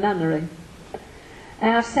living in a nunnery.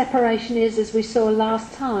 Our separation is, as we saw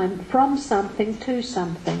last time, from something to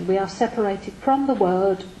something. We are separated from the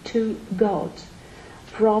world to God.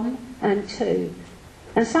 From and to.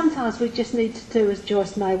 And sometimes we just need to do, as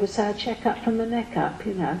Joyce May would say, a check up from the neck up,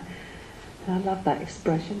 you know. I love that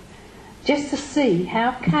expression. Just to see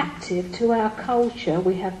how captive to our culture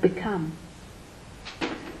we have become.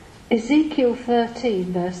 Ezekiel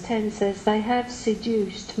 13 verse 10 says, they have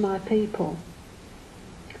seduced my people.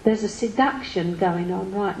 There's a seduction going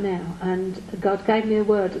on right now, and God gave me a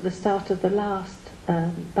word at the start of the last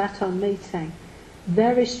Baton meeting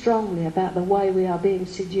very strongly about the way we are being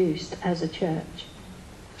seduced as a church.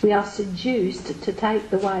 We are seduced to take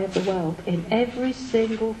the way of the world in every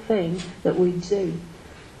single thing that we do,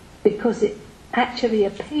 because it actually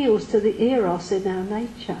appeals to the eros in our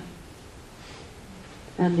nature.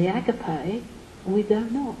 And the agape, we do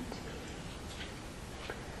not.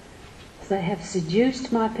 they have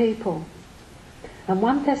seduced my people. And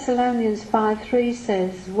 1 Thessalonians 5:3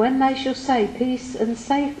 says, when they shall say peace and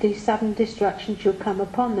safety, sudden destruction shall come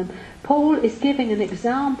upon them. Paul is giving an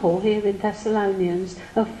example here in Thessalonians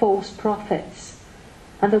of false prophets.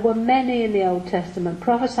 And there were many in the Old Testament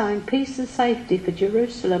prophesying peace and safety for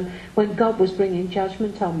Jerusalem when God was bringing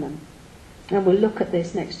judgment on them. And we'll look at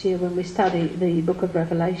this next year when we study the book of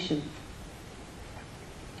Revelation.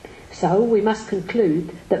 So we must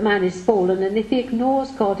conclude that man is fallen, and if he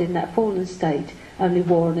ignores God in that fallen state, only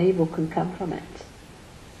war and evil can come from it.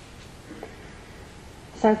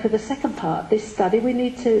 So for the second part of this study, we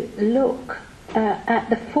need to look at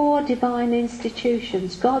the 4 divine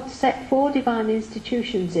institutions. God set 4 divine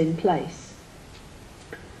institutions in place.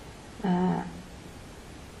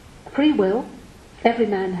 Free will. Every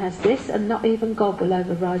man has this, and not even God will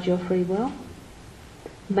override your free will.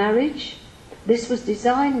 Marriage. This was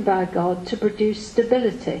designed by God to produce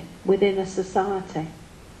stability within a society.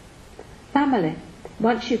 Family.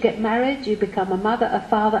 Once you get married, you become a mother, a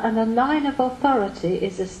father, and a line of authority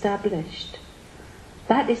is established.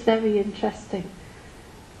 That is very interesting.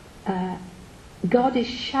 God is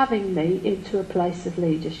shoving me into a place of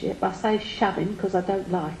leadership. I say shoving because I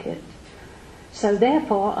don't like it. So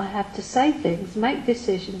therefore I have to say things, make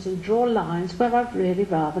decisions and draw lines where I'd really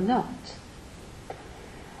rather not.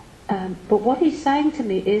 But what he's saying to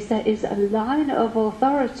me is there is a line of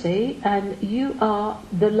authority, and you are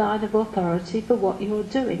the line of authority for what you're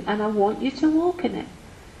doing, and I want you to walk in it.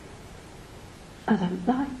 I don't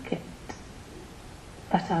like it,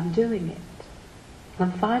 but I'm doing it.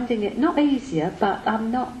 I'm finding it not easier, but I'm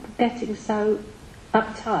not getting so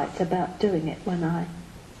uptight about doing it when I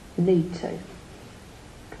need to.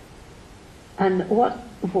 And what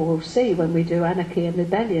we'll see when we do anarchy and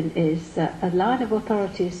rebellion is that a line of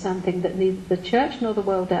authority is something that neither the church nor the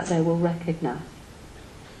world out there will recognise,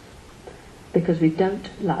 because we don't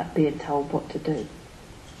like being told what to do.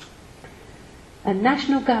 And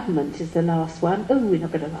national government is the last one. Oh, we're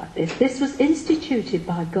not going to like this. This was instituted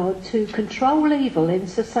by God to control evil in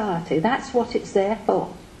society. That's what it's there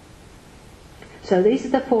for. So these are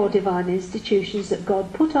the 4 divine institutions that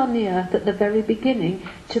God put on the earth at the very beginning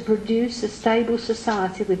to produce a stable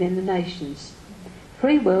society within the nations.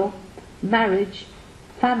 Free will, marriage,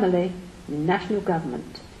 family, national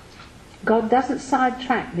government. God doesn't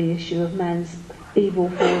sidetrack the issue of man's evil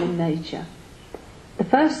fallen nature. The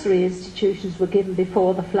first 3 institutions were given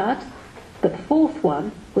before the flood, but the 4th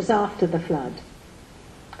one was after the flood.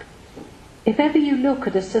 If ever you look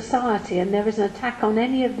at a society and there is an attack on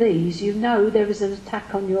any of these, you know there is an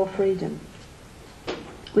attack on your freedom.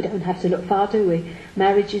 We don't have to look far, do we?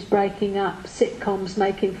 Marriages breaking up, sitcoms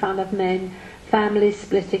making fun of men, families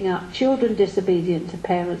splitting up, children disobedient to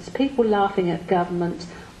parents, people laughing at government,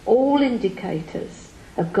 all indicators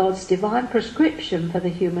of God's divine prescription for the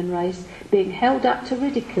human race being held up to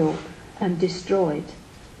ridicule and destroyed.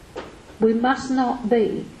 We must not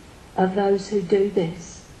be of those who do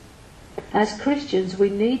this. As Christians, we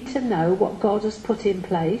need to know what God has put in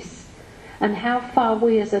place and how far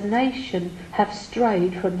we as a nation have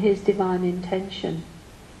strayed from his divine intention.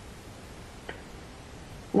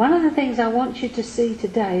 One of the things I want you to see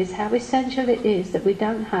today is how essential it is that we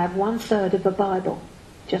don't have 1/3 of a Bible,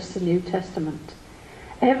 just the New Testament.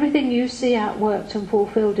 Everything you see outworked and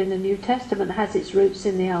fulfilled in the New Testament has its roots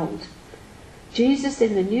in the Old. Jesus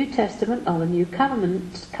in the New Testament, or the New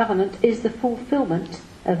Covenant, is the fulfillment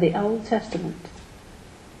of the Old Testament.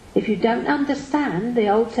 If you don't understand the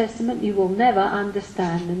Old Testament, you will never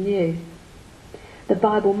understand the New. The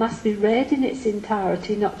Bible must be read in its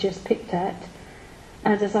entirety, not just picked at.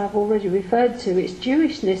 And as I've already referred to, its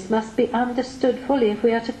Jewishness must be understood fully if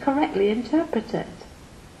we are to correctly interpret it.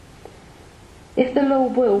 If the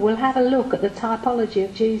Lord will, we'll have a look at the typology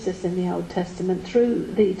of Jesus in the Old Testament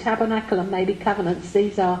through the tabernacle and maybe covenants.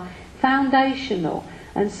 These are foundational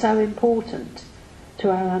and so important to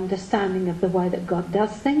our understanding of the way that God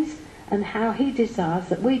does things and how he desires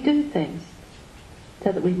that we do things,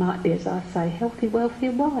 so that we might be, as I say, healthy, wealthy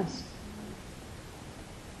and wise.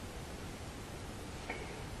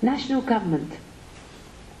 National government.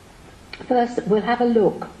 First, we'll have a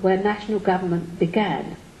look where national government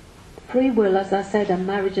began. Free will, as I said, and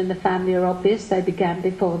marriage and the family are obvious. They began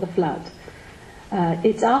before the flood.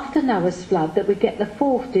 It's after Noah's flood that we get the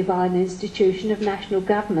 4th divine institution of national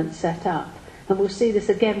government set up. And we'll see this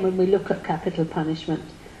again when we look at capital punishment.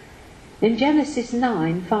 In Genesis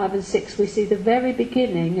 9, 5 and 6 we see the very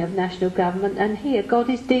beginning of national government, and here God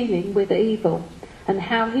is dealing with evil and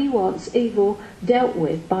how he wants evil dealt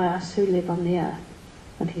with by us who live on the earth.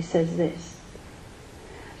 And he says this: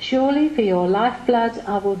 "Surely for your lifeblood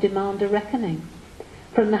I will demand a reckoning.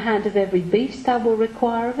 From the hand of every beast I will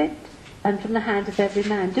require of it, and from the hand of every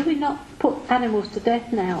man. Do we not put animals to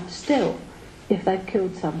death now, still, if they've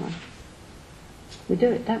killed someone? We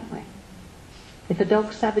do it, don't we? If a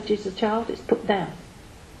dog savages a child, it's put down.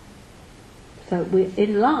 So we're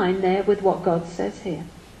in line there with what God says here.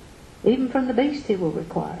 Even from the beast he will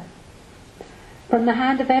require it. From the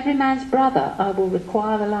hand of every man's brother I will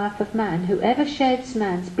require the life of man. Whoever sheds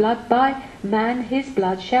man's blood, by man his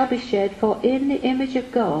blood shall be shed, for in the image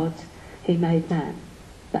of God he made man.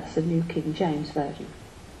 That's the New King James Version.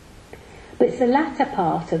 But it's the latter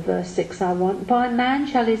part of verse 6 I want. By man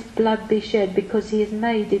shall his blood be shed, because he is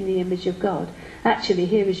made in the image of God. Actually,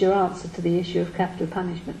 here is your answer to the issue of capital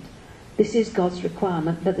punishment. This is God's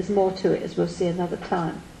requirement, but there's more to it, as we'll see another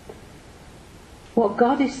time. What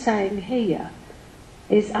God is saying here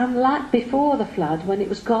is, unlike before the flood, when it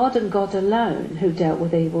was God and God alone who dealt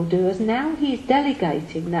with evildoers, now he is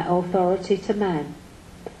delegating that authority to man.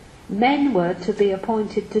 Men were to be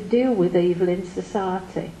appointed to deal with evil in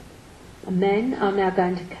society. Men are now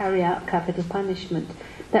going to carry out capital punishment.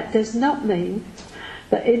 That does not mean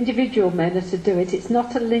that individual men are to do it. It's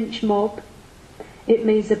not a lynch mob. It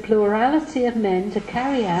means a plurality of men to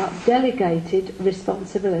carry out delegated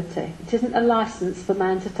responsibility. It isn't a license for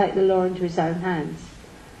man to take the law into his own hands.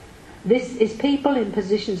 This is people in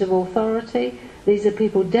positions of authority. These are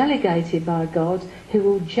people delegated by God who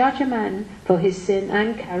will judge a man for his sin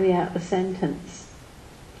and carry out the sentence.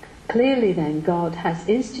 Clearly then, God has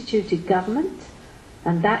instituted government,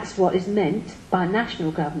 and that's what is meant by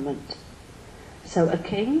national government. So a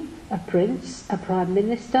king, a prince, a prime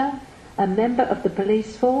minister, a member of the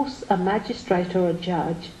police force, a magistrate or a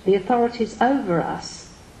judge, the authorities over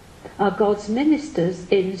us, are God's ministers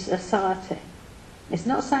in society. It's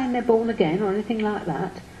not saying they're born again or anything like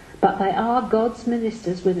that, but they are God's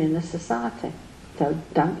ministers within the society. So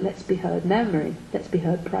let's be heard murmuring, let's be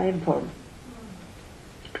heard praying for them.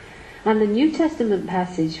 And the New Testament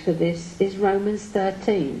passage for this is Romans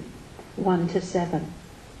 13, 1-7.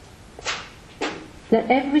 Let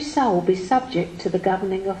every soul be subject to the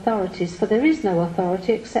governing authorities, for there is no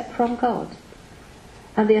authority except from God.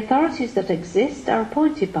 And the authorities that exist are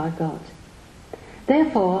appointed by God.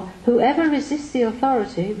 Therefore, whoever resists the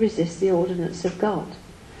authority resists the ordinance of God.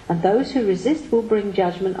 And those who resist will bring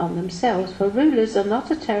judgment on themselves, for rulers are not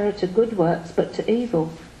a terror to good works, but to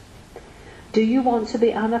evil. Do you want to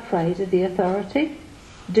be unafraid of the authority?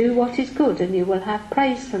 Do what is good, and you will have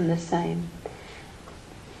praise from the same.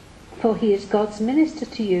 For he is God's minister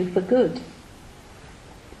to you for good.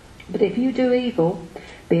 But if you do evil,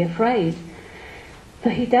 be afraid, for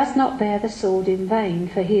he does not bear the sword in vain,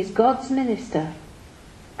 for he is God's minister,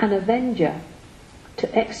 an avenger,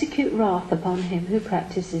 to execute wrath upon him who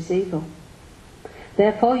practices evil.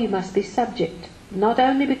 Therefore you must be subject, not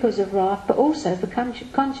only because of wrath, but also for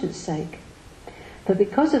conscience sake. For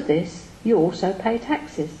because of this you also pay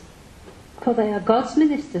taxes, for they are God's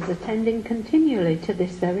ministers attending continually to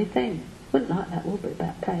this very thing. Wouldn't like that, would we,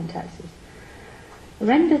 about paying taxes?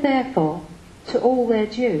 Render therefore to all their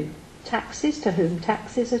due. Taxes, to whom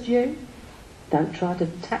taxes are due. Don't try to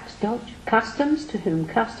tax dodge. Customs, to whom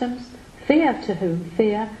customs. Fear, to whom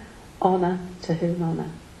fear. Honour, to whom honour.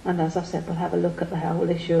 And as I said, we'll have a look at the whole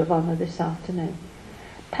issue of honour this afternoon.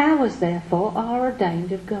 Powers, therefore, are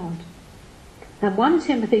ordained of God. And 1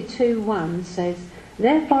 Timothy 2:1 says,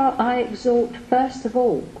 Therefore I exhort first of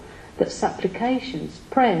all that supplications,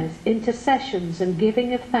 prayers, intercessions and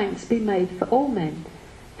giving of thanks be made for all men,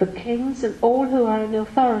 for kings and all who are in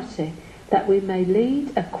authority, that we may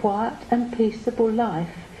lead a quiet and peaceable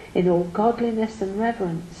life in all godliness and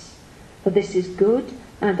reverence. For this is good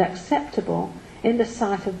and acceptable in the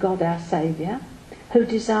sight of God our Saviour, who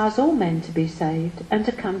desires all men to be saved and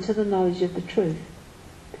to come to the knowledge of the truth.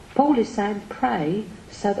 Paul is saying pray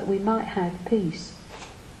so that we might have peace.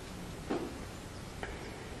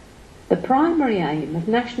 The primary aim of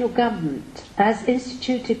national government, as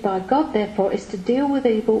instituted by God, therefore, is to deal with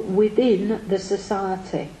evil within the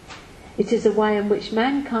society. It is a way in which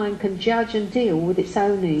mankind can judge and deal with its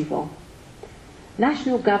own evil.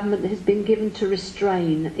 National government has been given to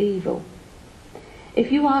restrain evil.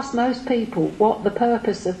 If you ask most people what the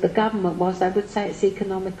purpose of the government was, they would say it's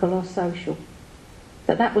economical or social.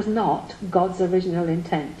 But that was not God's original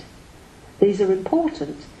intent. These are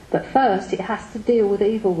important, but first it has to deal with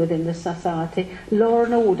evil within the society. Law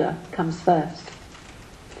and order comes first.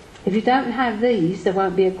 If you don't have these, there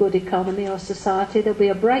won't be a good economy or society. There'll be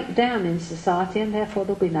a breakdown in society, and therefore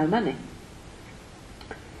there'll be no money.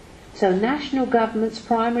 So national government's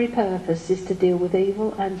primary purpose is to deal with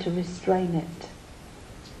evil and to restrain it,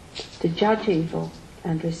 to judge evil.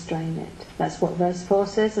 and restrain it. That's what verse 4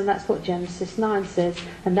 says, and that's what Genesis 9 says,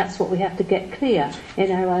 and that's what we have to get clear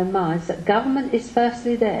in our own minds, that government is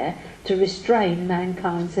firstly there to restrain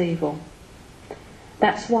mankind's evil.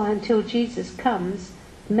 That's why until Jesus comes,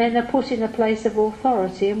 men are put in a place of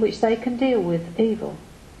authority in which they can deal with evil.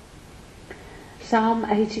 Psalm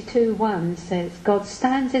 82:1 says, God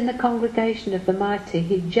stands in the congregation of the mighty,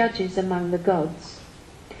 he judges among the gods.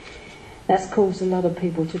 That's caused a lot of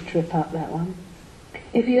people to trip up, that one.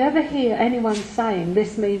 If you ever hear anyone saying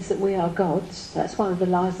this means that we are gods, that's one of the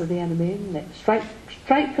lies of the enemy, isn't it?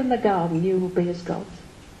 Straight from the garden, you will be as gods.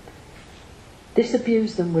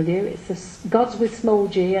 Disabuse them, will you? It's the gods with small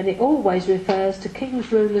g, and it always refers to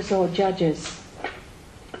kings, rulers or judges.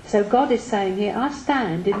 So God is saying here, I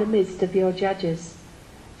stand in the midst of your judges,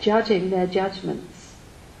 judging their judgments.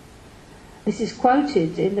 This is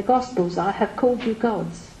quoted in the Gospels, I have called you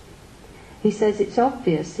gods. He says it's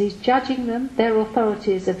obvious, he's judging them, their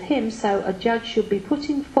authority is of him, so a judge should be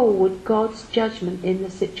putting forward God's judgment in the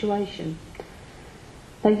situation.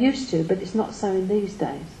 They used to, but it's not so in these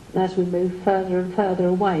days, as we move further and further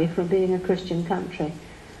away from being a Christian country.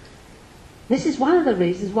 This is one of the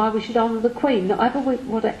reasons why we should honour the Queen.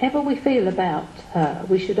 Whatever we feel about her,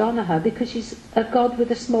 we should honour her because she's a God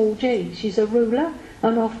with a small g. She's a ruler,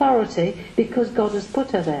 an authority, because God has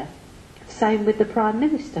put her there. Same with the Prime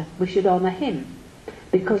Minister. We should honour him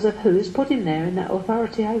because of who has put him there in that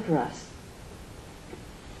authority over us.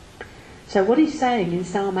 So what he's saying in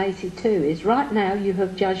Psalm 82 is, right now you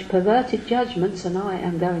have judged perverted judgments and I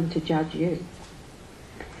am going to judge you.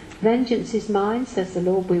 Vengeance is mine, says the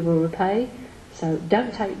Lord, we will repay. So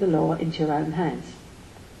don't take the law into your own hands.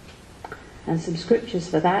 And some scriptures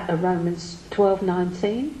for that are Romans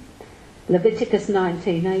 12:19, Leviticus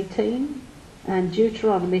 19:18, and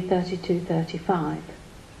Deuteronomy 32:35.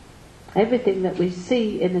 Everything that we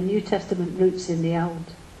see in the New Testament roots in the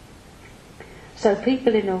Old. So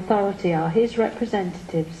people in authority are his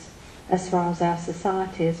representatives as far as our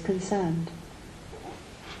society is concerned.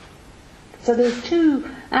 So there's two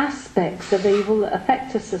aspects of evil that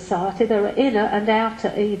affect a society. There are inner and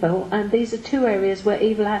outer evil, and these are two areas where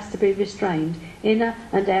evil has to be restrained, inner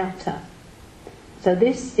and outer. So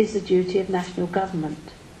this is the duty of national government.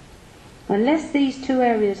 Unless these two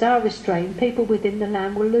areas are restrained, people within the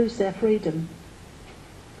land will lose their freedom.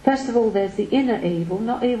 First of all, there's the inner evil,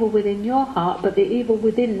 not evil within your heart, but the evil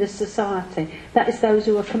within the society. That is those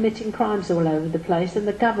who are committing crimes all over the place, and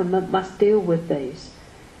the government must deal with these.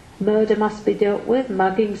 Murder must be dealt with,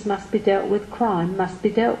 muggings must be dealt with, crime must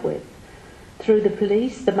be dealt with. Through the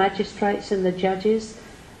police, the magistrates and the judges,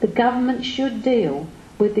 the government should deal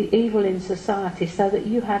with the evil in society so that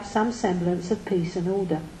you have some semblance of peace and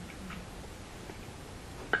order.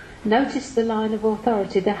 Notice the line of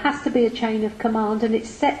authority. There has to be a chain of command, and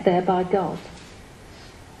it's set there by God.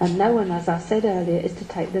 And no one, as I said earlier, is to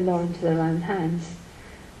take the law into their own hands.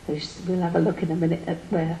 We'll have a look in a minute at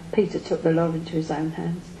where Peter took the law into his own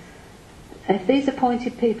hands. If these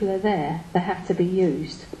appointed people are there, they have to be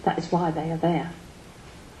used. That is why they are there.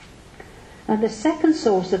 And the second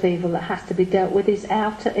source of evil that has to be dealt with is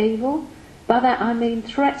outer evil. By that I mean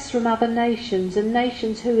threats from other nations, and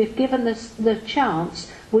nations who, if given the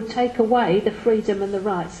chance, would take away the freedom and the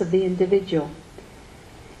rights of the individual.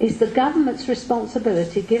 It's the government's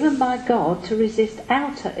responsibility given by God to resist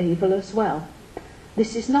outer evil as well.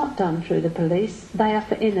 This is not done through the police, they are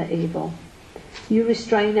for inner evil. You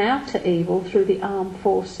restrain outer evil through the armed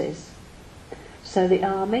forces. So the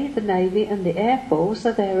Army, the Navy and the Air Force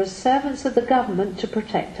are there as servants of the government to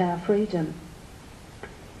protect our freedom.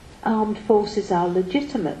 Armed forces are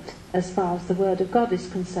legitimate as far as the Word of God is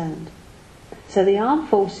concerned. So the armed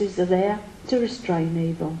forces are there to restrain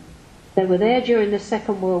evil. They were there during the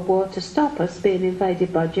Second World War to stop us being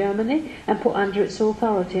invaded by Germany and put under its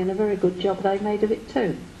authority, and a very good job they made of it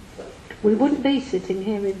too. We wouldn't be sitting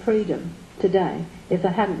here in freedom today if they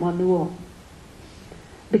hadn't won the war.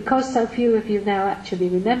 Because so few of you now actually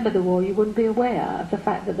remember the war, you wouldn't be aware of the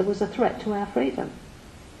fact that there was a threat to our freedom.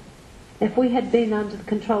 If we had been under the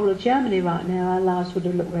control of Germany right now, our lives would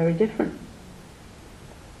have looked very different.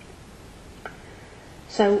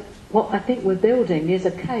 So what I think we're building is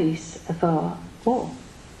a case for war,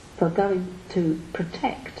 for going to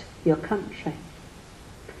protect your country.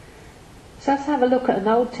 So let's have a look at an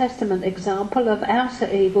Old Testament example of outer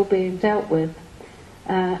evil being dealt with.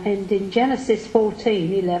 And in Genesis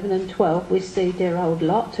 14, 11 and 12 we see dear old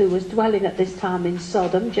Lot, who was dwelling at this time in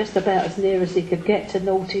Sodom, just about as near as he could get to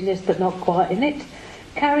naughtiness but not quite in it,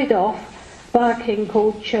 carried off by a king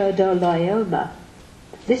called Chedorlaomer.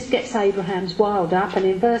 This gets Abraham's wild up, and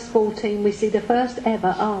in verse 14 we see the first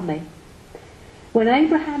ever army. When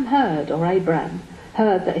Abraham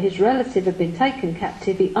heard that his relative had been taken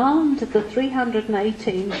captive, he armed the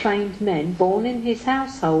 318 trained men born in his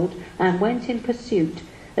household and went in pursuit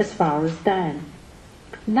as far as Dan.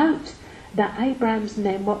 Note that Abraham's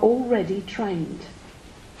men were already trained.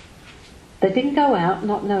 They didn't go out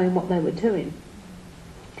not knowing what they were doing.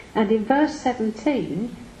 And in verse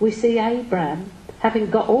 17, we see Abraham, having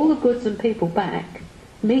got all the goods and people back,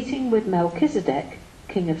 meeting with Melchizedek,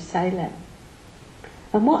 king of Salem.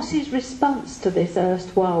 And what's his response to this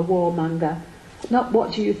erstwhile warmonger? Not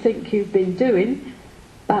what do you think you've been doing,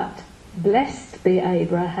 but blessed be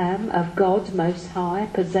Abraham of God Most High,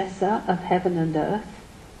 possessor of heaven and earth,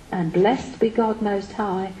 and blessed be God Most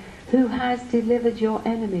High, who has delivered your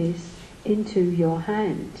enemies into your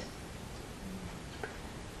hand.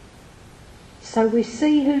 So we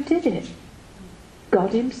see who did it.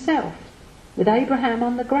 God himself, with Abraham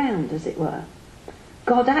on the ground, as it were.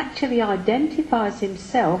 God actually identifies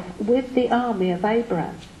himself with the army of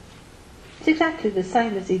Abraham. It's exactly the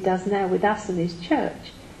same as he does now with us and his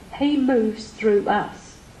church. He moves through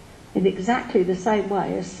us in exactly the same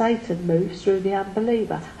way as Satan moves through the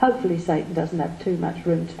unbeliever. Hopefully Satan doesn't have too much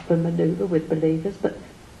room for manoeuvre with believers, but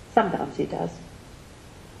sometimes he does.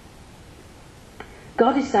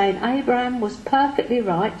 God is saying Abraham was perfectly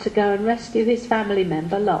right to go and rescue his family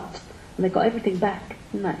member Lot. And they got everything back,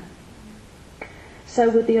 didn't they? So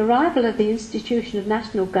with the arrival of the institution of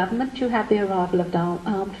national government, you have the arrival of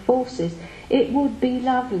armed forces. It would be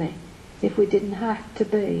lovely if we didn't have to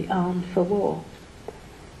be armed for war.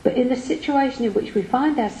 But in the situation in which we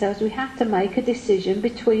find ourselves, we have to make a decision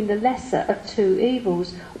between the lesser of two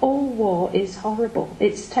evils. All war is horrible.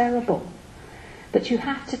 It's terrible. But you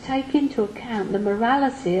have to take into account the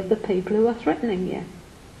morality of the people who are threatening you.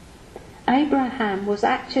 Abraham was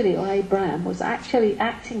actually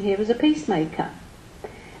acting here as a peacemaker.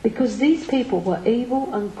 Because these people were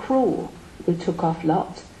evil and cruel who took off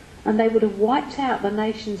Lot, and they would have wiped out the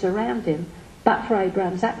nations around him but for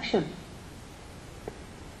Abraham's action.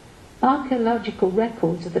 Archaeological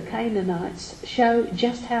records of the Canaanites show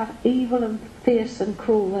just how evil and fierce and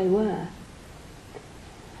cruel they were.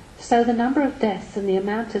 So the number of deaths and the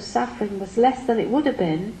amount of suffering was less than it would have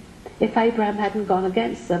been if Abraham hadn't gone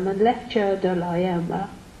against them and left Chedorlaomer,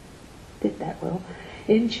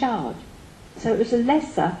 in charge. So it was a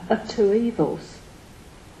lesser of two evils.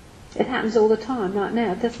 It happens all the time right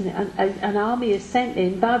now, doesn't it? An army is sent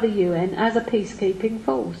in by the UN as a peacekeeping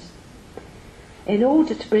force. In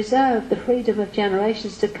order to preserve the freedom of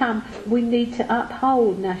generations to come, we need to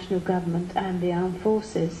uphold national government and the armed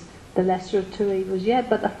forces. The lesser of two evils, yeah,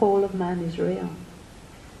 but the fall of man is real.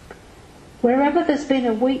 Wherever there's been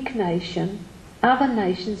a weak nation, other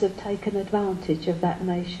nations have taken advantage of that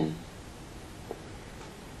nation.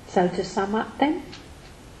 So to sum up then,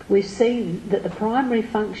 we've seen that the primary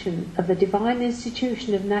function of the divine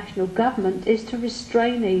institution of national government is to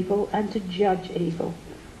restrain evil and to judge evil.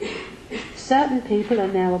 Certain people are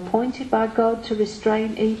now appointed by God to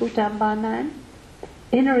restrain evil done by man.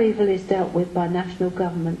 Inner evil is dealt with by national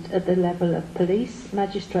government at the level of police,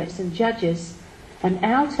 magistrates and judges, and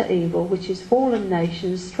outer evil, which is fallen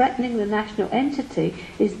nations threatening the national entity,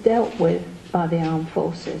 is dealt with by the armed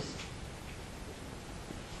forces.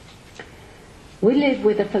 We live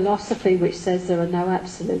with a philosophy which says there are no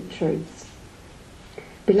absolute truths.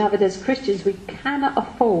 Beloved, as Christians, we cannot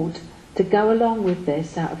afford to go along with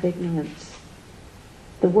this out of ignorance.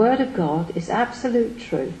 The Word of God is absolute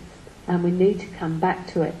truth, and we need to come back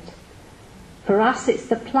to it. For us, it's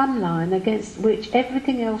the plumb line against which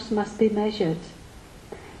everything else must be measured.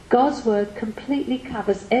 God's Word completely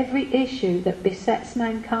covers every issue that besets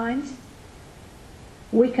mankind.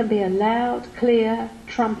 We can be a loud, clear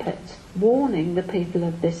trumpet warning the people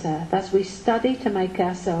of this earth as we study to make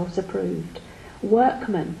ourselves approved,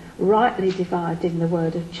 workmen rightly dividing the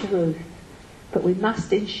word of truth. But we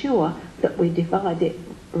must ensure that we divide it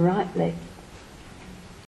rightly.